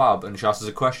 Mouthful of kebab, and she asked us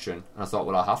a question, and I thought,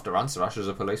 well, I have to answer Ash as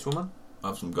a policewoman.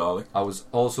 Have some garlic. I was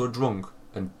also drunk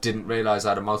and didn't realise I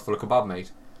had a mouthful of kebab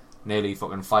meat. Nearly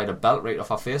fucking fired a belt right off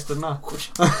her face, didn't I?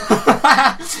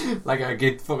 Like a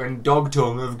good fucking dog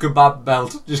tongue of kebab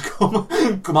belt just come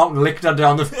out and licked her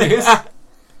down the face.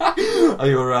 Are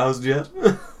you aroused yet?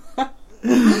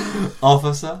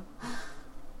 Officer?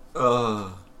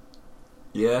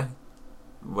 Yeah.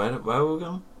 Where were we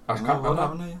going? I can't remember. What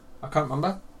happened here? I can't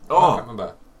remember. Oh. I can't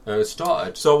remember. It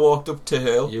started. So I walked up to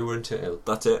Hill. You were in Hill.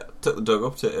 That's it. Took the dog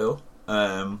up to Hill.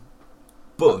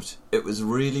 But it was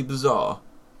really bizarre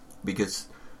because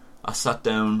I sat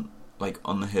down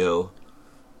on the hill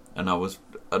and I'd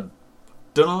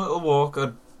done a little walk.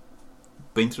 I'd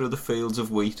been through the fields of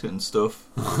wheat and stuff.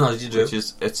 How did you do? Which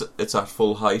is it's at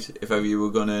full height. If ever you were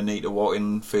going to need to walk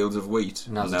in fields of wheat,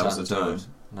 now's the time.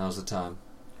 Now's the time.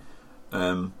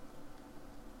 I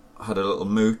had a little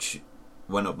mooch,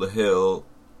 went up the hill,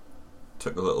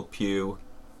 took a little pew,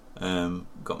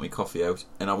 got me coffee out,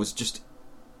 and I was just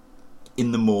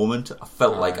in the moment. I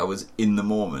felt like I was in the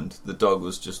moment. The dog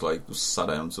was just sat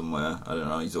down somewhere. I don't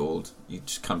know, he's old. He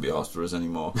just can't be asked for us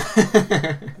anymore.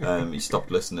 He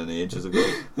stopped listening ages ago.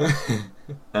 But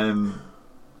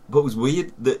it was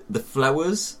weird. The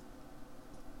flowers,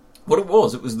 what it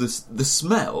was the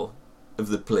smell of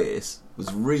the place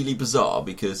was really bizarre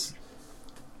because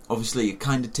obviously it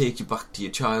kind of takes you back to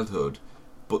your childhood,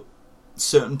 but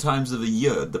certain times of the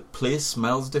year the place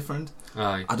smells different.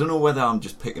 Aye. I don't know whether I'm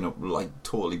just picking up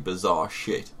totally bizarre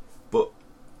shit, but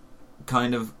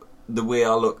kind of the way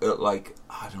I look at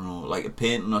I don't know, a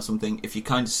painting or something, if you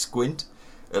kind of squint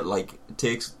it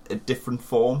takes a different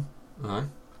form. Aye.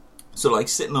 So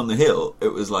sitting on the hill, it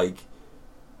was I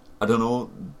don't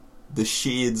know, the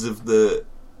shades of the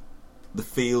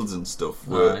fields and stuff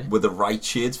were the right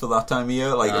shades for that time of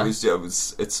year.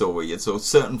 It's so weird. So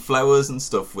certain flowers and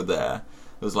stuff were there.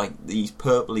 It was these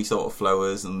purpley sort of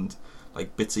flowers and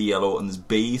bits of yellow, and there's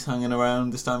bees hanging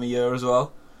around this time of year as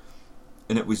well.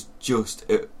 And it was just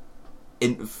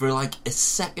for a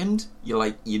second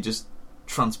you're just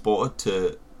transported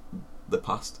to the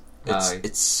past.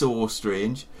 It's so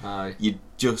strange. Aye. You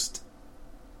just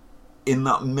in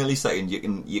that millisecond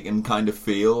you can kind of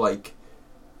feel I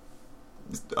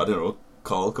don't know,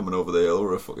 Carl coming over the hill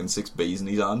with a fucking 6 bees in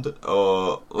his hand,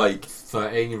 or like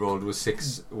 13-year-old with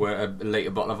a litre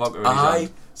bottle of vodka in his aye,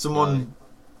 hand. someone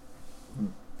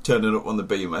turning up on the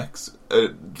BMX,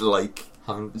 like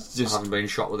Having been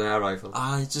shot with an air rifle.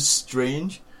 it's just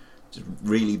strange, just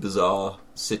really bizarre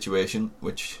situation,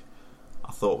 which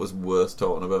I thought was worth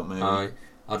talking about. Maybe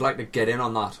I'd like to get in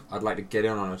on that. I'd like to get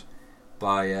in on it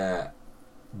by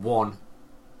one.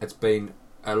 It's been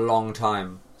a long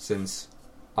time since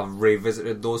I've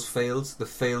revisited those fields, the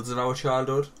fields of our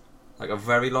childhood, like a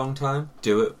very long time.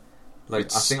 Do it.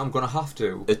 Like I think I'm gonna have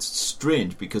to. It's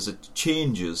strange because it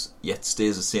changes yet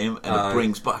stays the same, and it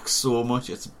brings back so much.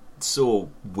 It's so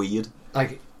weird.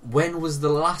 Like, when was the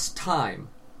last time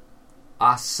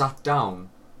I sat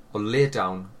down or lay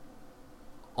down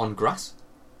on grass?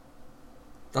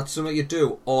 That's something you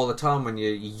do all the time when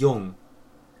you're young,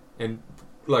 and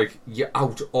like you're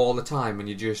out all the time, and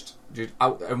you're just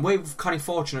out. And we're kind of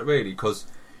fortunate, really, because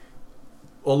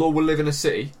although we live in a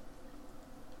city,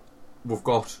 we've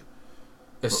got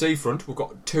a seafront, we've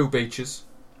got 2 beaches,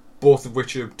 both of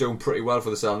which are doing pretty well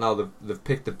for themselves now. They've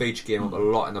picked the beach game up a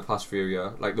lot in the past few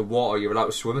years. Like the water, you're allowed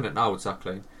to swim in it now. It's that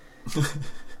clean.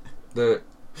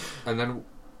 And then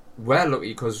we're lucky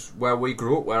because where we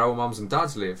grew up, where our mums and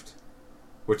dads lived,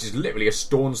 which is literally a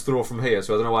stone's throw from here.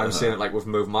 So I don't know why I'm saying it like we've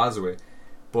moved miles away,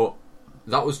 but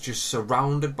that was just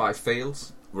surrounded by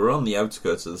fields. We're on the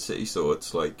outskirts of the city, so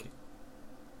it's like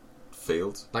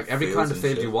fields. Like every fields kind of and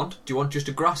field shit. you want. Do you want just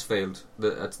a grass field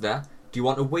that's there? Do you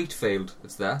want a wheat field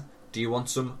that's there? Do you want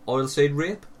some oilseed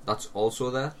rape? That's also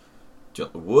there. Do you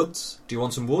want the woods? Do you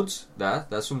want some woods?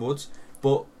 There's some woods.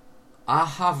 But I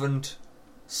haven't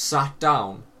sat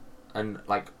down and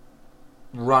like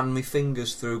ran my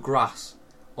fingers through grass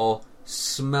or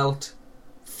smelt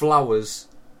flowers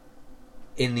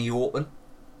in the open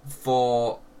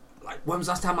for like, when was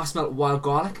the last time I smelt wild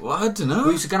garlic? Well, I don't know.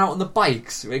 We used to go out on the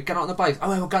bikes. We'd go out on the bikes. Oh,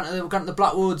 we're going to the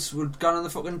Blackwoods. We'd go on the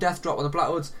fucking death drop on the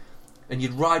Blackwoods. And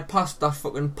you'd ride past that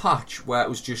fucking patch where it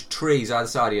was just trees either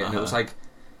side of you, and it was like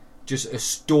just a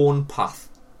stone path.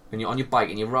 And you're on your bike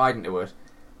and you're riding to it,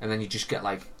 and then you just get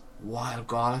like wild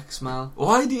garlic smell.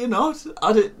 Why do you not?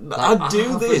 I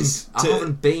do this. I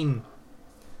haven't been.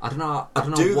 I don't know. I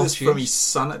don't know do what this for me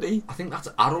sanity. I think that's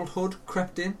adulthood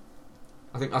crept in.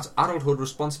 I think that's adulthood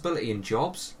responsibility in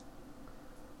jobs.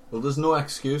 Well, there's no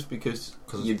excuse because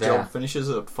your there. job finishes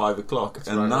at 5 o'clock, That's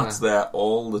and right, that's there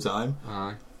all the time.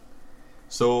 Aye.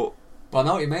 So, But I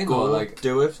know what you mean, go though. Like,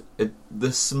 do it.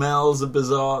 The smells are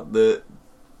bizarre. The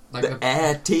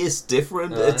air tastes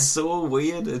different. It's so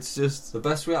weird. It's just the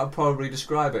best way I'd probably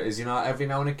describe it is, you know, every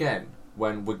now and again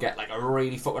when we get like a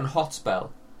really fucking hot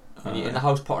spell, and you're in the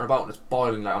house potting about and it's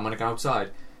boiling, like I'm gonna go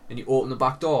outside, and you open the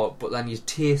back door, but then you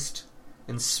taste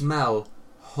and smell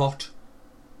hot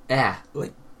air,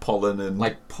 like pollen and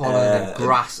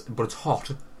grass, but it's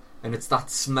hot, and it's that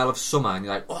smell of summer, and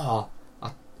you're like, oh.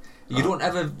 You don't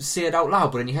ever say it out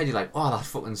loud, but in your head you're like, oh, that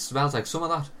fucking smells like some of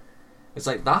that. It's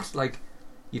like that, like,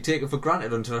 you take it for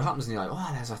granted until it happens and you're like,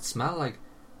 oh, there's that smell. Like,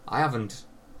 I haven't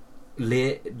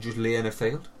just lay in a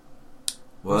field.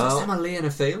 Well, last time I lay in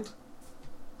a field?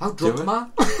 How drunk am I?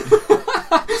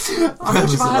 How When much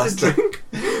was have I the had to drink?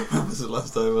 When was the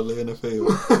last time I lay in a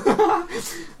field?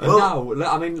 And now,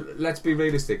 I mean, let's be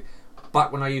realistic.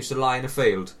 Back when I used to lie in a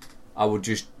field, I would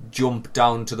just jump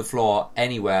down to the floor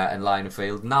anywhere and lie in a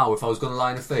field. Now, if I was going to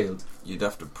lie in a field, you'd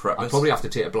have to prep I'd it. probably have to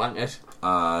take a blanket.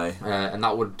 Aye. And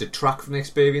that would detract from the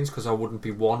experience because I wouldn't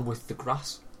be one with the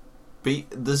grass.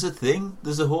 There's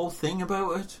a whole thing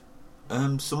about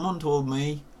it. Someone told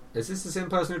me. Is this the same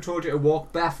person who told you to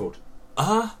walk barefoot?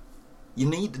 You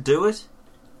need to do it.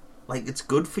 Like, it's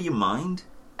good for your mind.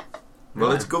 Well,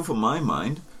 Right. it's good for my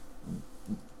mind.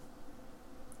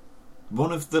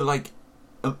 One of the,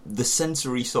 the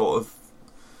sensory sort of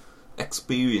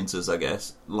experiences, I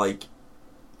guess, like,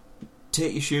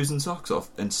 take your shoes and socks off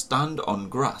and stand on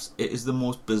grass. It is the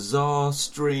most bizarre,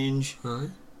 strange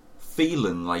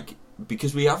feeling, like,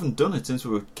 because we haven't done it since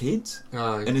we were kids.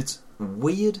 Aye. And it's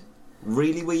weird,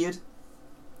 really weird.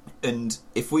 And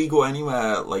if we go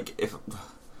anywhere, like,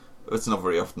 it's not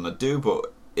very often I do,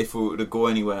 but if we were to go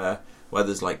anywhere where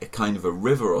there's like a kind of a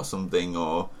river or something,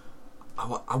 or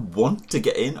I want to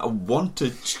get in, I want to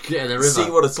get in the river. See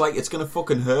what it's like. It's going to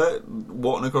fucking hurt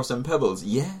walking across them pebbles.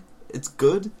 Yeah, it's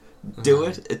good. Do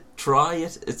it. Try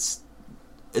it.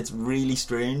 It's really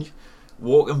strange.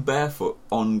 Walking barefoot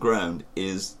on ground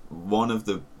is one of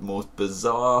the most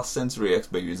bizarre sensory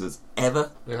experiences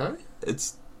ever. Yeah.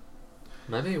 It's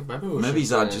maybe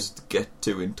I just get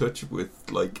too in touch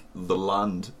with like the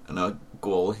land and I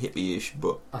go all hippie-ish.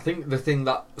 But I think the thing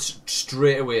that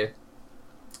straight away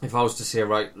if I was to say,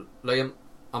 right, Liam,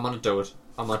 I'm going to do it.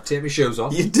 I'm going to take my shoes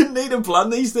off. You didn't need to plan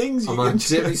these things. I'm going to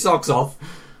take my socks off.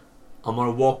 I'm going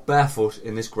to walk barefoot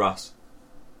in this grass.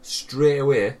 Straight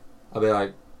away, I'll be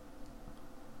like,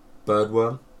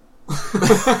 birdworm.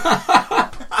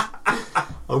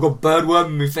 I've got birdworm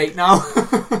in my feet now.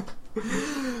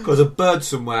 Because a bird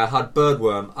somewhere had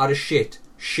birdworm, had a shit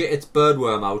its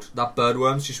birdworm out. That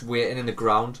birdworm's just waiting in the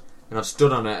ground, and I've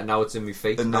stood on it, and now it's in my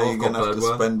feet. And now you're going to have to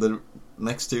spend the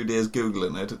next 2 days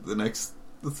Googling it, the next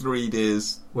 3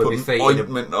 days with putting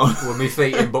ointment on. With my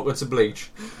feet in buckets of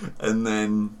bleach. And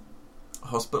then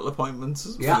hospital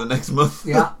appointments for the next month.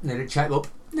 Yeah, need a check up.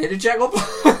 Just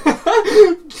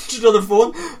on the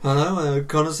phone. Hello,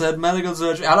 Connor said medical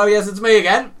surgery. Hello, yes, it's me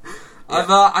again.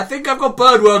 Yeah. I think I've got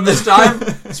birdworm this time.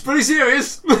 It's pretty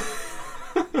serious.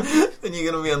 Then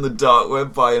you're going to be on the dark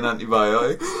web buying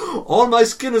antibiotics. All my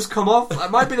skin has come off.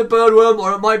 It might be the birdworm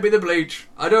or it might be the bleach.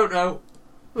 I don't know.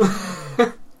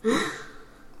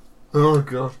 Oh,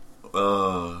 God.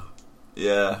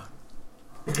 Yeah.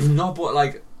 No, but,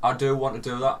 like, I do want to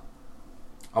do that.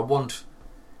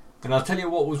 And I'll tell you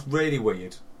what was really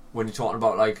weird when you're talking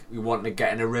about, like, you wanting to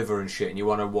get in a river and shit and you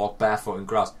want to walk barefoot in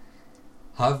grass.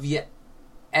 Have you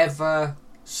ever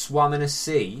swam in a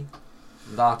sea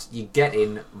that you get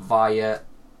in via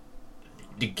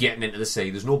getting into the sea?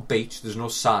 There's no beach, there's no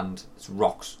sand, it's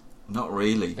rocks. Not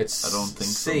really. It's I don't think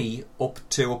sea up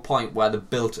to a point where they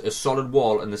built a solid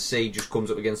wall and the sea just comes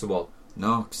up against the wall.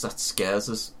 No, because that scares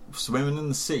us. Swimming in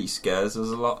the sea scares us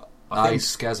a lot. It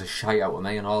scares the shite out of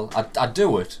me and all. I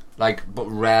do it, like, but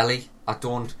rarely. I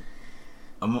don't.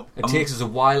 It takes us a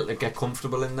while to get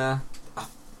comfortable in there.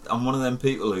 I'm one of them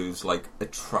people who's like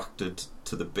attracted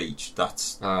to the beach.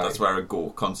 That's where I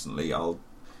go constantly.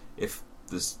 If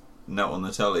there's no on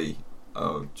the telly,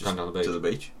 just to the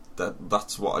beach.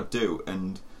 That's what I do,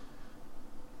 and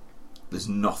there's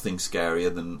nothing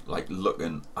scarier than like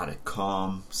looking at a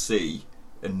calm sea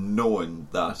and knowing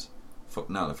that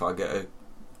fucking hell, if I get a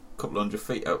couple of 100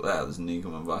 feet out there's no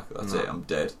coming back. That's it. I'm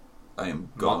dead. I am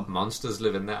gone. Monsters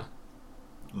live in there.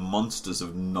 Monsters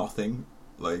of nothing.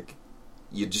 Like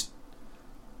you just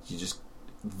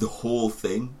the whole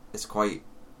thing. It's quite.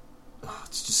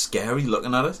 It's just scary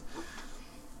looking at it.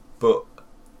 But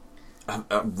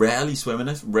I rarely swim in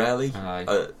it. Rarely.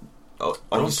 I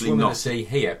don't swim in the sea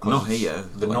here. Not here.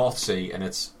 The North Sea, and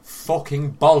it's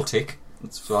fucking Baltic.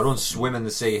 So I don't swim in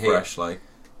the sea here. Fresh, like.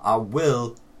 I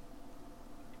will.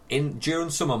 During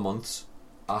summer months,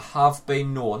 I have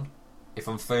been known, if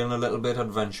I'm feeling a little bit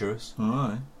adventurous,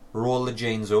 roll the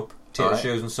jeans up, take the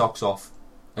shoes and socks off,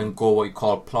 and go what you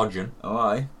call plodging.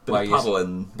 Bit of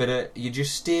paddling. You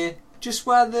just stay just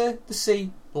where the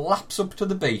sea laps up to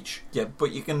the beach. Yeah,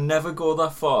 but you can never go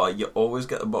that far. You always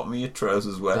get the bottom of your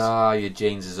trousers wet. Your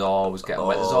jeans is always getting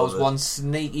wet. There's always one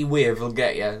sneaky wave will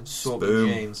get you. Soak your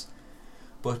jeans.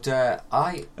 But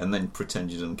and then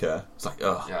pretend you didn't care. It's like,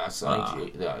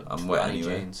 I'm wet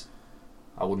anyway. Jeans.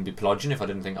 I wouldn't be plodging if I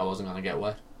didn't think I wasn't going to get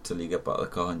wet. Till you get back to the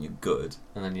car and you're good.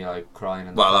 And then you're like crying.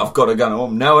 I've got to go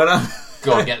home now, innit?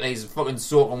 Got to get these fucking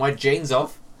soaking wet jeans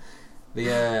off.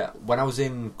 When I was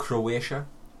in Croatia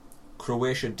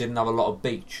didn't have a lot of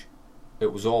beach.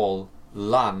 It was all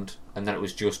land, and then it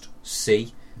was just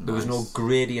sea. Nice. There was no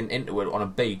gradient into it on a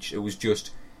beach. It was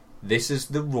just, this is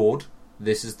the road,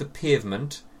 this is the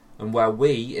pavement, and where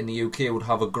we in the UK would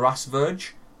have a grass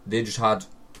verge, they just had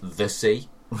the sea.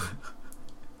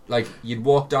 Like, you'd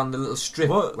walk down the little strip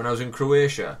when I was in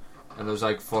Croatia, and there was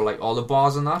like, for like all the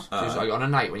bars and that, so it was like on a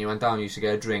night when you went down, you used to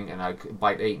get a drink and like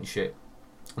bite to eat and shit.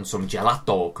 And some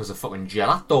gelato, because the fucking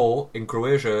gelato in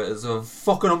Croatia is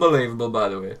fucking unbelievable, by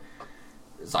the way.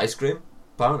 It's ice cream,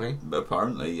 apparently.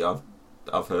 Apparently,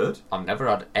 I've heard. I've never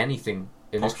had anything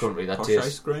in this country that tastes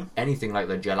ice cream? Anything like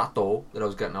the gelato that I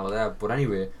was getting over there. But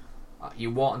anyway,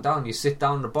 you're walking down, you sit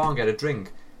down in the bar and get a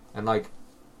drink, and like,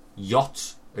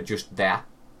 yachts are just there.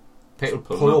 People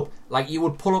pull up. Like, you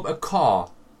would pull up a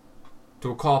car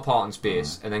to a car parking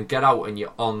space, and then get out and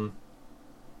you're on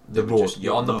the road,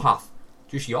 you're on the path.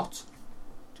 Just yachts.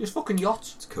 Just fucking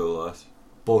yachts. It's cool, that.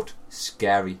 But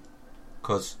scary.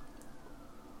 Because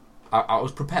I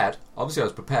was prepared. Obviously I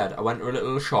was prepared. I went to a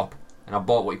little shop and I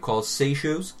bought what you call sea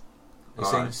shoes. I've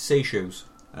seen sea shoes.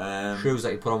 Shoes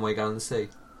that you put on when you go in the sea.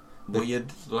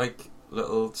 Weird, like,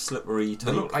 little slippery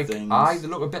type things. They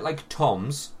look a bit like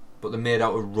Toms, but they're made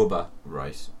out of rubber.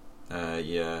 Right.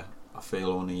 Yeah. I feel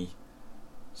only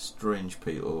strange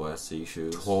people wear sea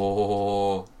shoes.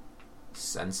 Oh,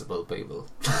 sensible people.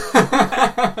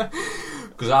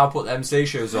 Because I put them sea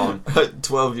shoes on.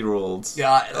 12-year-olds.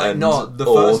 Yeah, like, no,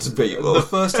 old people. The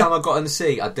first time I got in the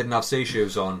sea, I didn't have sea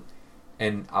shoes on,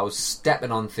 and I was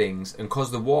stepping on things, and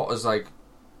because the water's like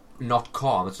not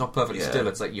calm, it's not perfectly still.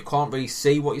 It's like you can't really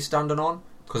see what you're standing on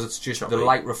because it's just the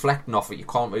light reflecting off it. You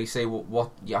can't really see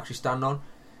what you actually stand on,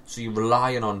 so you're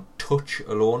relying on touch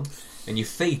alone. And your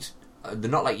feet, they're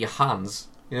not like your hands.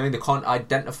 You know what I mean? They can't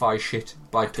identify shit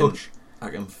by touch. I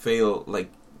can feel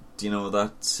like, do you know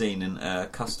that scene in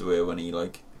Castaway when he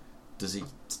like does he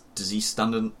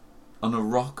stand on a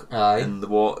rock and the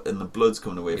water and the blood's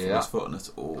coming away from his foot and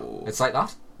it's like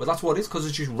that. Well, that's what it is, because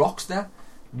it's just rocks there.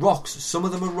 Rocks. Some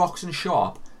of them are rocks and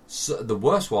sharp. So the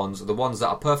worst ones are the ones that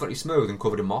are perfectly smooth and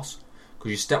covered in moss,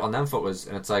 because you step on them footers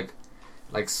and it's like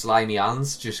slimy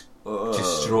hands just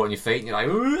stroking your feet and you're like,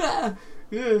 "Ugh,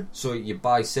 yeah." So you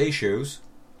buy sea shoes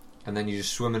and then you're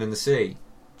just swimming in the sea.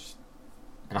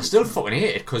 And I still fucking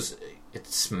hate it because it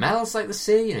smells like the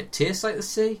sea and it tastes like the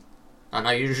sea. I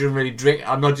know you shouldn't really drink.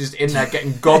 I'm not just in there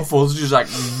getting gobfuls, just like,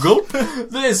 gulp.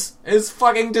 This is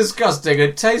fucking disgusting.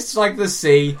 It tastes like the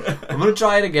sea. I'm going to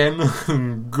try it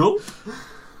again. Gulp.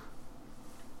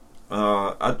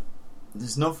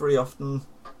 There's not very often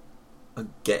I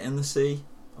get in the sea.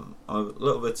 I'm a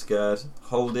little bit scared.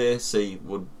 Holiday sea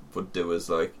would do us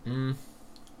like.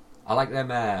 I like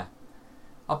them I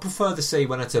prefer the sea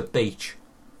when it's a beach.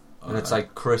 And it's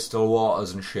like crystal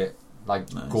waters and shit.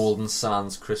 Like nice. Golden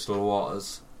sands, crystal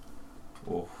waters.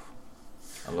 Oh,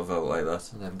 I love out like that.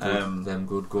 Them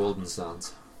good golden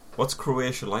sands. What's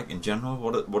Croatia like in general?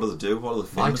 What do they do? What are they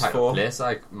famous my type for? Of place,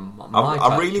 like,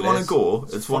 I really want to go.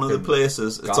 It's one of the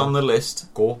places. It's on the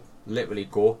list. Go. Literally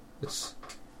go. It's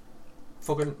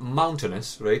fucking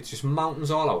mountainous, right? It's just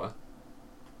mountains all over.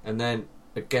 And then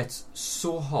it gets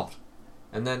so hot.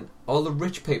 And then all the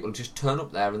rich people just turn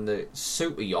up there in the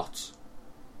super yachts.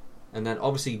 And then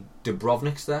obviously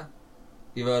Dubrovnik's there.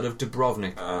 You've heard of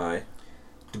Dubrovnik? Aye.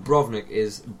 Dubrovnik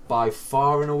is by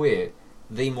far and away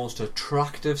the most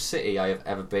attractive city I have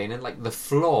ever been in. Like, the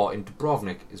floor in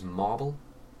Dubrovnik is marble.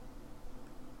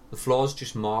 The floor's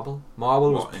just marble.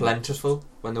 Marble was plentiful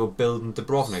when they were building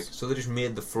Dubrovnik, so they just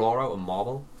made the floor out of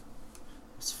marble.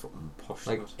 That's fucking posh.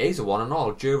 Like, he's a one and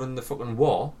all. During the fucking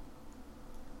war,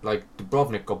 like,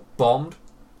 Dubrovnik got bombed.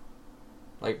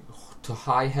 Like, to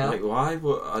high hell. Like, why?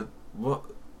 What?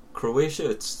 Croatia?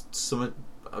 It's something.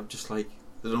 I'm just like,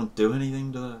 they don't do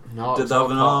anything, do they? No. Did they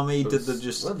have an army? Did they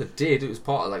just? Well, they did. It was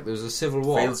part of, like, there was a civil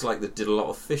war. Feels like they did a lot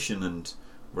of fishing and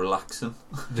relaxing.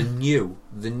 They knew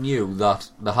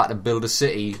that they had to build a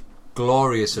city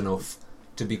glorious enough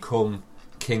to become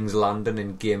King's Landing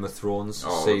in Game of Thrones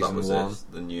season that was 1.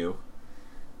 They knew.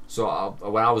 So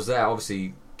when I was there,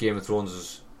 obviously Game of Thrones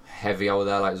was heavy out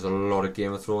there. Like, there's a lot of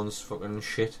Game of Thrones fucking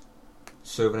shit,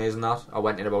 souvenirs and that. I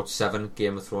went in about 7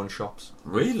 Game of Thrones shops.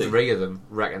 Really? 3 of them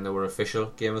reckon they were official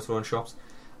Game of Thrones shops.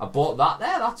 I bought that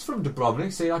there. That's from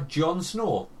Dubrovnik. See that Jon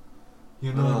Snow?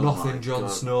 You know nothing, Jon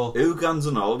Snow. Who guns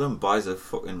and Oldham buys a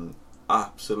fucking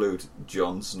absolute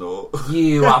Jon Snow?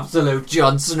 You absolute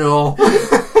Jon Snow.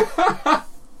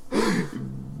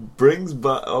 Brings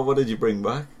back. Oh, what did you bring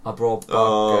back? I brought back.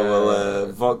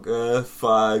 Vodka,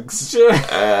 fags,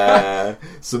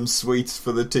 some sweets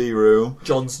for the tea room.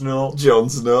 Jon Snow.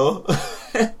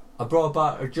 I brought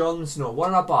back a Jon Snow. What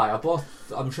did I buy?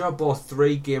 I'm sure I bought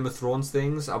 3 Game of Thrones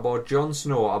things. I bought Jon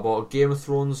Snow. I bought a Game of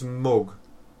Thrones mug.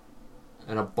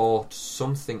 And I bought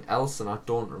something else, and I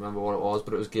don't remember what it was,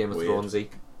 but it was Game of Thronesy.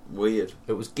 Weird.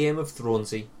 It was Game of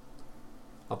Thronesy.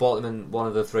 I bought them in one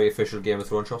of the 3 official Game of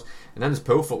Thrones shops. And then this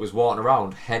poor fuck was walking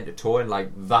around head to toe in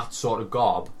like that sort of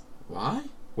garb. Why?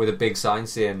 With a big sign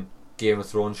saying Game of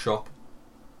Thrones shop.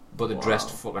 But they're dressed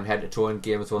fucking head to toe in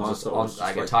Game of Thrones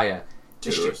like attire.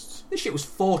 This shit was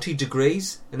 40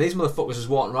 degrees, and these motherfuckers was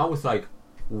walking around with like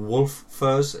wolf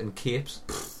furs and capes.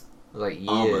 I was like,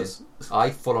 yeah. Armours.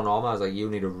 Full on armour. I was like, you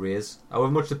need a raise. However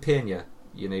much they're paying you,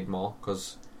 you need more,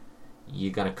 because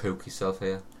you're going to cook yourself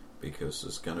here. Because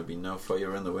there's going to be no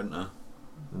fire in the winter.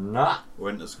 Nah.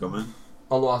 Winter's coming.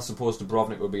 Although I suppose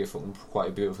Dubrovnik would be quite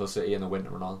a beautiful city in the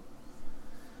winter and all.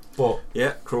 But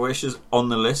yeah, Croatia's on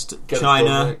the list.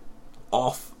 China,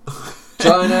 off.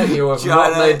 China, you have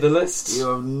not made the list. You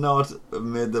have not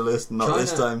made the list. Not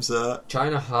this time, sir.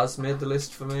 China has made the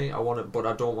list for me. But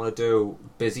I don't want to do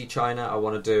busy China. I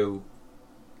want to do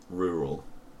rural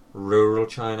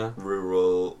China.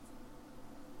 Rural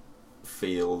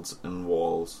fields and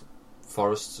walls,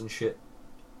 forests and shit.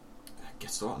 It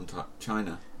gets a lot in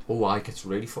China. Oh, it gets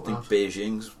really fucking hot.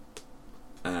 Beijing's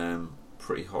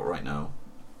pretty hot right now,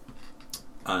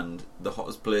 and the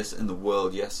hottest place in the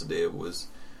world yesterday was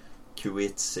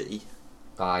Kuwait City.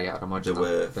 Yeah, I'd imagine there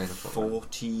were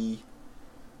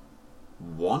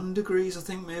 41 degrees, I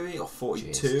think, maybe, or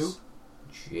 42.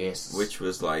 Jesus. Which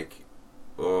was like,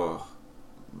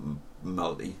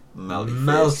 melty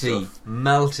melty, face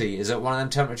melty. Is it one of them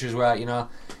temperatures where you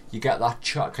get that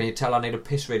Can you tell I need a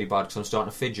piss really bad because I'm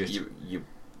starting to fidget? You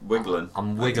wiggling.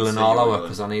 I'm wiggling all over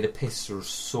because I need a piss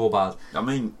so bad. I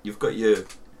mean, you've got your.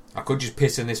 I could just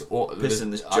piss in this.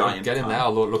 Giant get in can. there,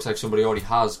 although it looks like somebody already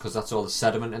has because that's all the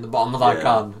sediment in the bottom of that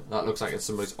can. That looks like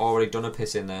somebody's already done a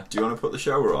piss in there. Do you want to put the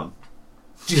shower on?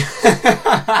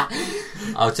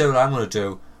 I'll tell you what I'm going to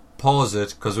do. Pause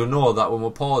it because we know that when we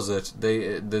pause it,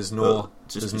 there's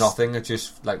nothing. It's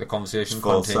just like the conversation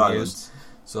continues. Silence.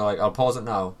 So like I'll pause it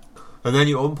now, and then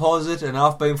you unpause it, and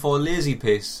I've been for a lazy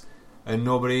piss, and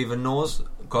nobody even knows.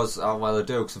 Because, well, I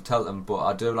do, because I've told them, but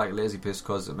I do like lazy piss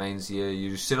because it means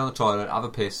you just sit on the toilet, have a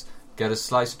piss, get a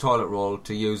slice of toilet roll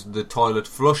to use the toilet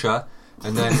flusher,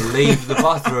 and then leave the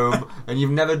bathroom, and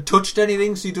you've never touched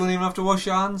anything, so you don't even have to wash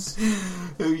your hands.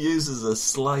 Who uses a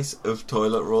slice of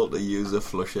toilet roll to use a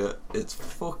flusher? It's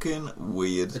fucking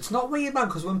weird. It's not weird, man,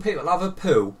 because when people have a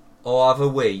poo or have a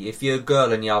wee, if you're a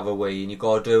girl and you have a wee and you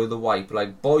got to do the wipe,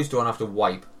 like, boys don't have to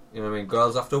wipe, you know what I mean?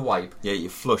 Girls have to wipe. Yeah, you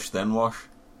flush, then wash.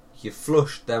 You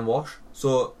flush, then wash.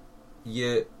 So,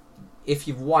 if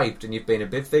you've wiped and you've been a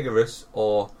bit vigorous,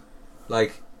 or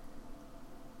like,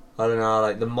 I don't know,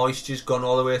 like the moisture's gone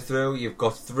all the way through, you've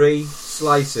got 3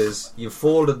 slices, you've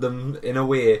folded them in a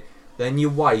way, then you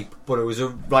wipe, but it was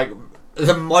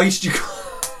the moisture.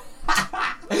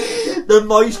 The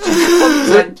moisture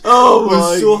content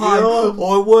was so high.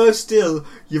 Or worse still,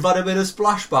 you've had a bit of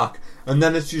splashback. And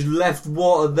then it's just left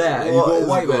water there, and you go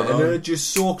wipe it, and then it just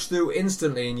soaks through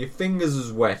instantly, and your fingers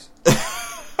is wet.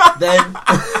 Then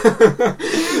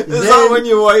is that when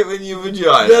you're wiping your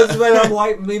vagina? That's when I'm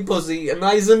wiping my pussy, and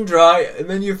nice and dry, and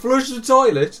then you flush the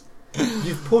toilet.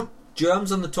 You've put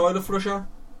germs on the toilet flusher,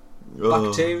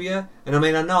 bacteria, and I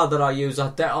mean I know that I use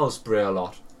that Dettol spray a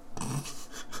lot,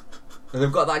 and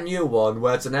they've got that new one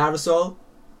where it's an aerosol.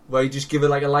 Where you just give it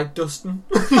like a light dusting.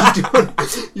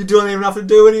 You don't even have to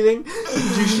do anything.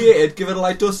 You just shake it, give it a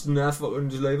light dusting, and fucking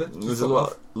just leave it. There's a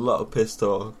lot of piss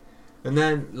talk. And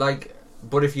then,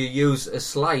 but if you use a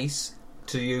slice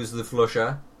to use the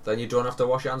flusher, then you don't have to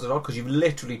wash your hands at all because you've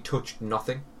literally touched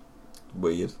nothing.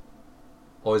 Weird.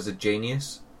 Or is it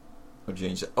genius? Or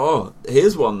genius. Oh,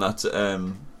 here's one that's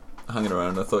hanging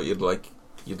around. I thought you'd like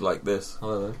this.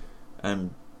 Oh,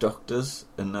 doctors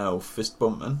are now fist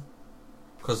bumping.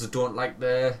 Because they don't like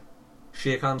the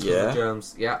shake hands with the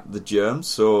germs. Yeah. The germs.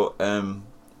 So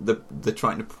they're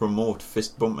trying to promote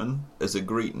fist bumping as a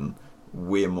greeting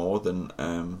way more than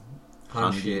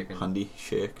handy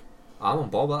shake. I'm on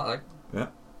board with that. Yeah.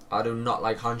 I do not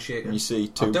like handshaking. You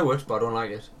see I do it, but I don't like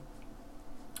it.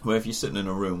 Well, if you're sitting in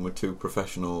a room with 2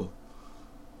 professional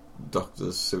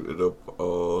doctors suited up,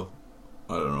 or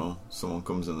I don't know, someone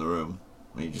comes in the room.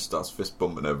 And he just starts fist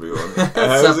bumping everyone. How's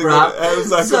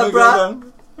that going to go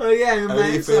down? Oh yeah, How do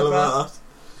you feel about that?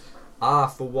 I,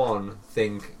 for one,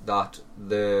 think that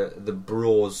the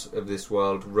bros of this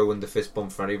world ruined the fist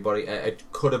bump for anybody. It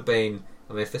could have been.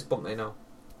 I mean, fist bump they know.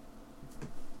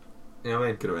 You know what I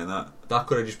mean? Could have been that. That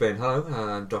could have just been, hello,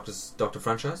 I'm Dr.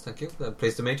 Franchise, thank you.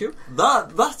 Pleased to meet you.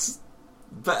 That's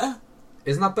better.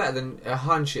 Isn't that better than a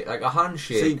handshake? Like a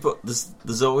handshake. See, but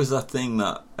there's always that thing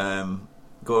that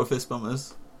go to fist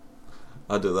bumpers.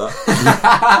 I do that.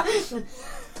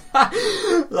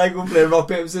 Like we're playing rock,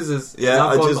 paper, scissors. Yeah,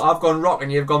 I've gone rock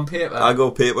and you've gone paper. I go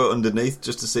paper underneath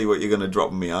just to see what you're going to drop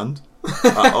in my hand.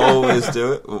 I always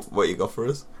do it. What you got for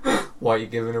us? What are you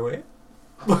giving away?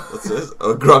 What's this?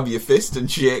 I'll grab your fist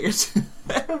and shake it.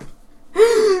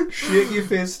 Shake your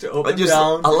fist up and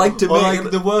down. I like to make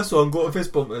the worst one. Go to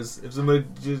fist bumpers. If somebody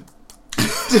just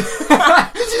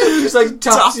like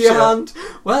taps your hand.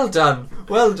 Well done,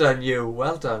 you.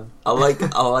 Well done. I like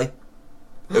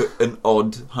an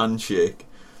odd handshake.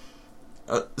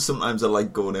 Sometimes I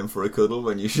like going in for a cuddle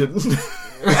when you shouldn't.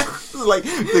 Like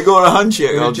they go on a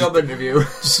handshake. In a job interview,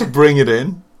 just bring it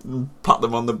in, and pat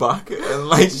them on the back, and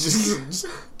like just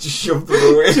shove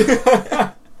them away.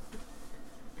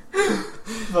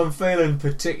 If I'm feeling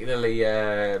particularly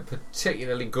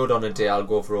good on a day, I'll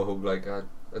go for a hug. Like I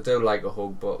do like a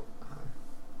hug, but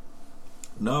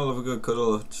no, I'll have a good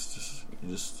cuddle.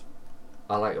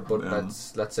 I like it, but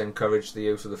let's encourage the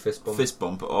use of the fist bump. Fist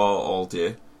bump all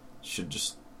day. Should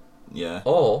just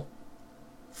Or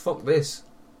fuck this.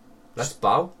 Let's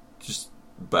bow. Just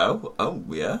bow. Oh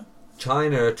yeah.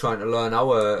 China are trying to learn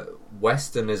our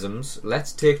Westernisms.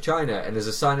 Let's take China, and as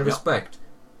a sign of respect,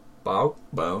 bow.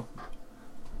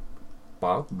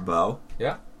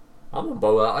 Yeah. I'm on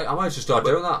board with that. I might just start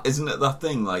doing that. Isn't it that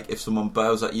thing, like, if someone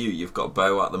bows at you, you've got to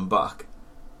bow at them back?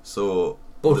 So,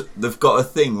 but they've got a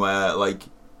thing where, like,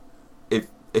 if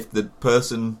the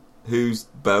person who's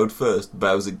bowed first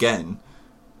bows again,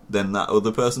 then that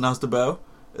other person has to bow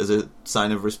as a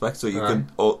sign of respect. So you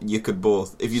could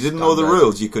both. If you didn't know the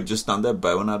rules, you could just stand there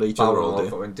bowing at each other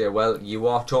all day. Well, you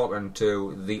are talking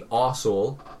to the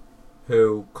arsehole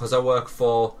who, because I work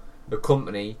for a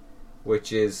company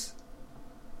which is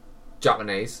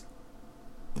Japanese,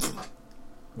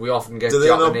 we often get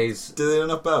Japanese. Do they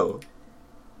not bow?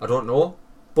 I don't know,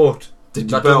 but Did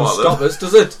you that bow doesn't at them? stop us,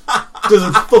 does it?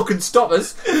 Doesn't fucking stop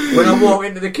us. When I walk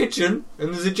into the kitchen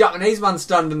and there's a Japanese man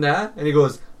standing there and he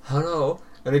goes, hello,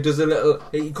 and he does a little,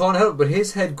 he can't help but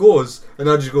his head goes, and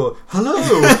I just go, hello.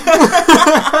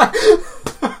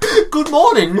 Good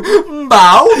morning,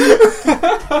 bow.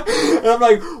 And I'm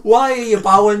like, why are you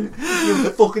bowing, you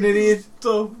fucking idiot?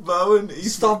 Stop bowing.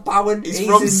 Stop bowing. He's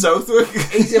from Southwick.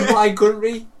 He's in my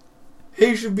country.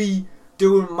 He should be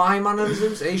doing my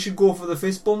mannerisms. He should go for the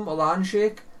fist bump or the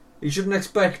handshake. He shouldn't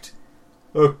expect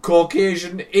a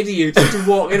Caucasian idiot to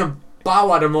walk in and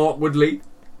bow at him awkwardly.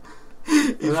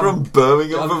 He's from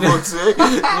Birmingham, for fuck's sake.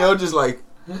 You're just like,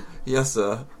 yes,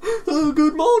 sir. Oh,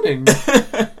 good morning.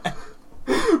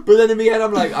 But then in my head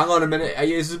I'm like, hang on a minute, are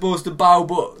you supposed to bow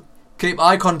but keep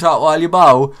eye contact while you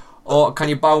bow? Or can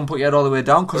you bow and put your head all the way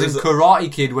down? Because in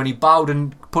Karate Kid, when he bowed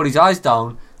and put his eyes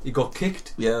down, he got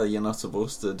kicked. Yeah, you're not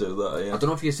supposed to do that, are you? I don't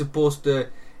know if you're supposed to...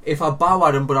 If I bow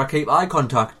at him but I keep eye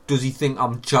contact, does he think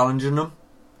I'm challenging him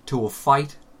to a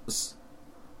fight? It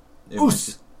might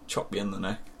just chop you in the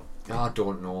neck. I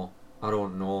don't know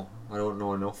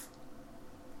enough.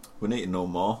 We need to know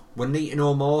more. We need to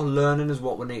know more. Learning is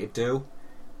what we need to do.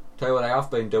 Tell you what I have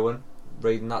been doing.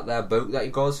 Reading that there book that he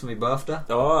goes for my birthday.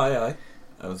 Oh, aye.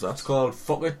 How's that? It's called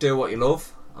Fuck It, Do What You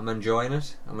Love. I'm enjoying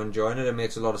it. It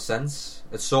makes a lot of sense.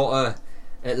 It sort of...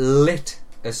 It lit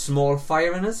a small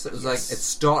fire in us. It was like... It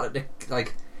started to...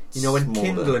 Like... You know, when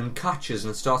kindling catches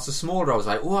and it starts to smoulder, I was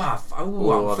like, wow, I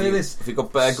feel this. Have you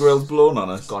got Bear Grylls blown on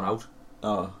it? It's gone out.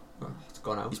 Oh. It's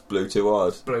gone out. He's blew too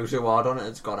hard. Blew too hard on it,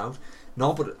 it's gone out.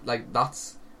 No, but like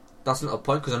that's not a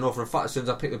point, because I know for a fact as soon as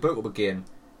I pick the book up again,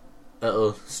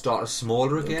 it'll start to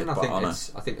smoulder again. I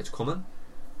think it's coming.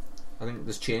 I think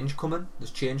there's change coming.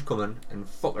 And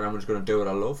fuck around, I'm just going to do what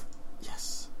I love.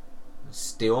 Yes.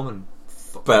 Stay home and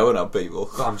bowing at people.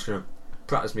 I'm just going to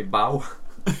practice my bow.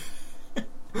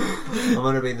 I'm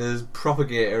going to be the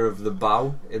propagator of the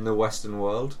bow in the Western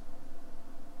world.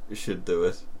 We should do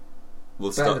it.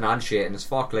 We'll better than handshaking. It's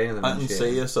far cleaner than handshaking. I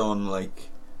can see us on like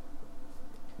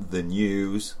the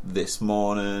news this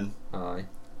morning. Aye.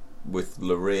 With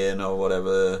Lorraine or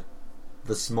whatever.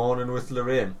 This morning with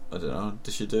Lorraine. I don't know.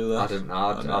 Did she do that? I didn't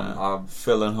know.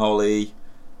 Phil and Holly.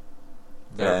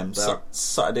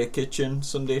 Saturday kitchen,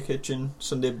 Sunday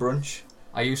brunch.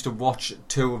 I used to watch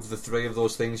 2 of the 3 of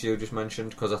those things you just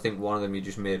mentioned, because I think one of them you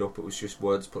just made up. It was just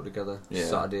words put together. Yeah.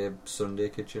 Saturday, Sunday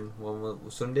kitchen. One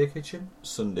was Sunday kitchen.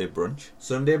 Sunday brunch.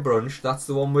 Sunday brunch. That's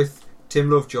the one with Tim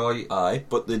Lovejoy. Aye,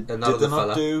 but did they not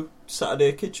do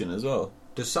Saturday kitchen as well?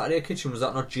 Does Saturday kitchen, was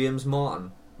that not James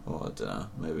Martin? Oh, I don't know.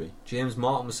 Maybe James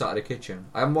Martin was Saturday kitchen.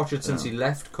 I haven't watched it since he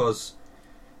left, because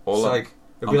it's like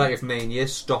it'd be like if me and you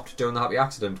stopped doing the Happy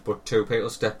Accident, but 2 people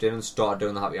stepped in and started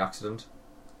doing the Happy Accident.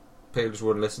 People just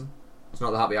wouldn't listen. It's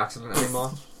not the Happy Accident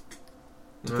anymore.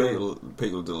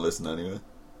 People do listen anyway.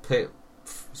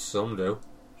 Some do.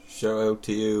 Shout out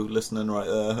to you listening right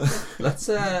there. Let's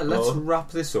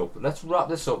wrap this up.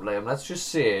 Liam. Let's just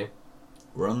say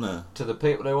we're on there. To the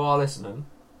people who are listening,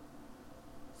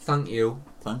 thank you.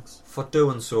 Thanks for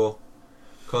doing so,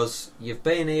 because you've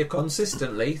been here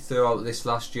consistently throughout this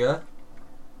last year.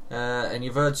 And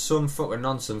you've heard some fucking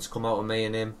nonsense come out of me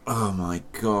and him. Oh my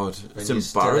god, it's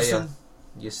embarrassing.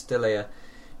 You're still here.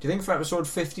 Do you think for episode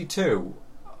 52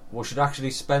 we should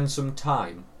actually spend some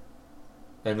time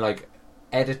and like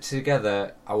edit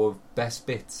together our best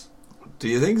bits? Do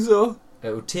you think so?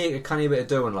 It would take a canny bit of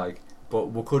doing, but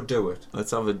we could do it.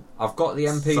 I've got the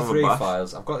MP3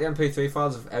 files. I've got the MP3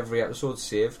 files of every episode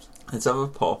saved. Let's have a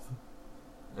pop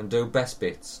and do best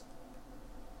bits.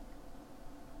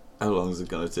 How long is it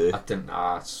going to take? I think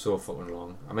it's so fucking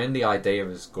long. I mean, the idea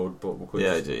is good, but we could. The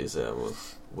idea is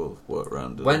we'll work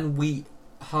around it. When we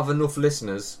have enough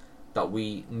listeners that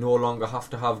we no longer have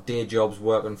to have day jobs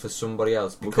working for somebody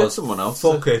else, because we'll get someone else.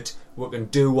 Fuck it, we can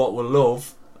do what we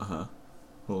love.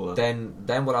 Well, then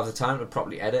we'll have the time to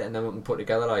properly edit, and then we can put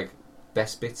together like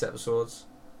best bits episodes.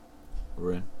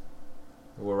 We're in.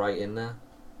 We're right in there.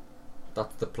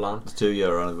 That's the plan. The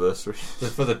 2-year anniversary.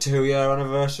 For the 2-year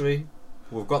anniversary.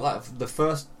 We've got that. The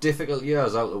first difficult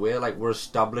years out the way. Like, we're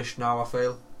established now, I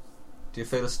feel. Do you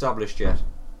feel established yet?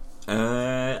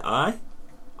 I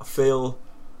feel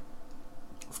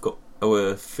I've got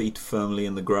our feet firmly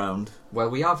in the ground. Well,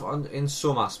 we have in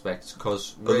some aspects,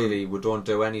 because really we don't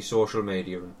do any social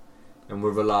media, and we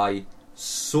rely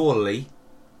solely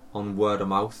on word of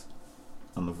mouth.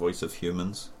 And the voice of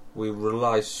humans. We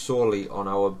rely solely on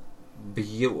our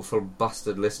beautiful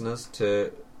bastard listeners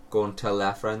to go and tell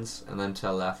their friends, and then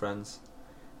tell their friends,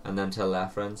 and then tell their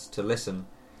friends to listen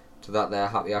to that their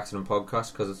Happy Accident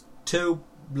podcast, because it's two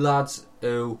lads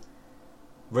who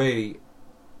really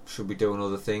should be doing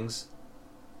other things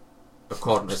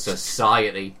according to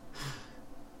society.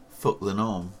 Fuck the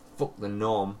norm. Fuck the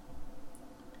norm.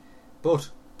 But,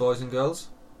 boys and girls,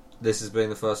 this has been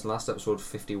the first and last episode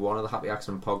 51 of the Happy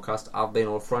Accident podcast. I've been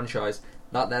Old Franchise.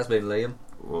 That there's been Liam.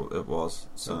 Well, it was.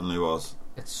 Certainly was.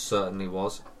 It certainly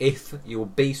was. If you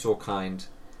would be so kind,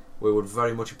 we would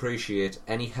very much appreciate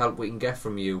any help we can get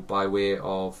from you by way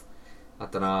of, I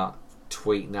don't know,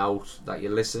 tweeting out that you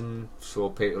listen, so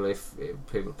people, if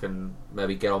people can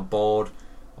maybe get on board,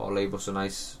 or leave us a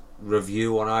nice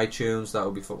review on iTunes. That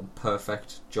would be fucking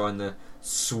perfect. Join the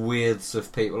swathes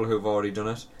of people who've already done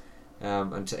it.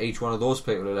 And to each one of those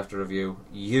people who left a review,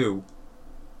 you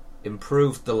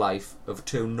improved the life of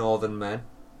two northern men.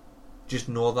 Just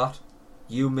know that.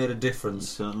 You made a difference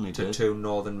certainly to did. two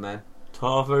northern men.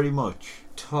 Tar very much.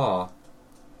 Tar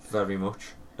very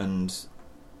much. And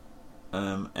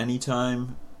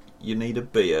anytime you need a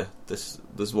beer,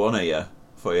 there's one here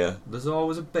for you. There's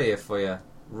always a beer for you,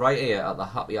 right here at the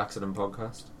Happy Accident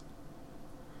podcast.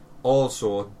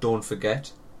 Also, don't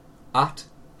forget, at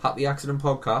Happy Accident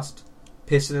podcast,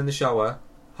 pissing in the shower,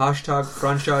 hashtag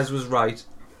franchise was right,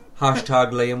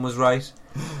 hashtag Liam was right.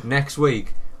 Next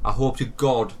week, I hope to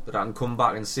God that I can come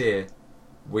back and say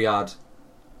we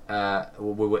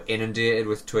were inundated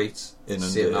with tweets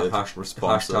saying that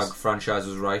hashtag franchise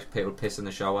was right, people piss in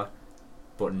the shower,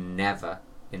 but never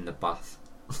in the bath.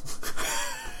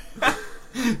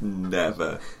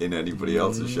 Never in anybody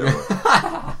else's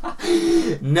shower.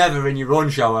 Never in your own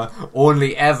shower,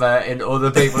 only ever in other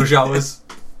people's showers.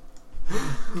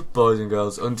 Boys and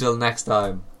girls, until next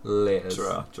time, later.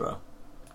 Tra.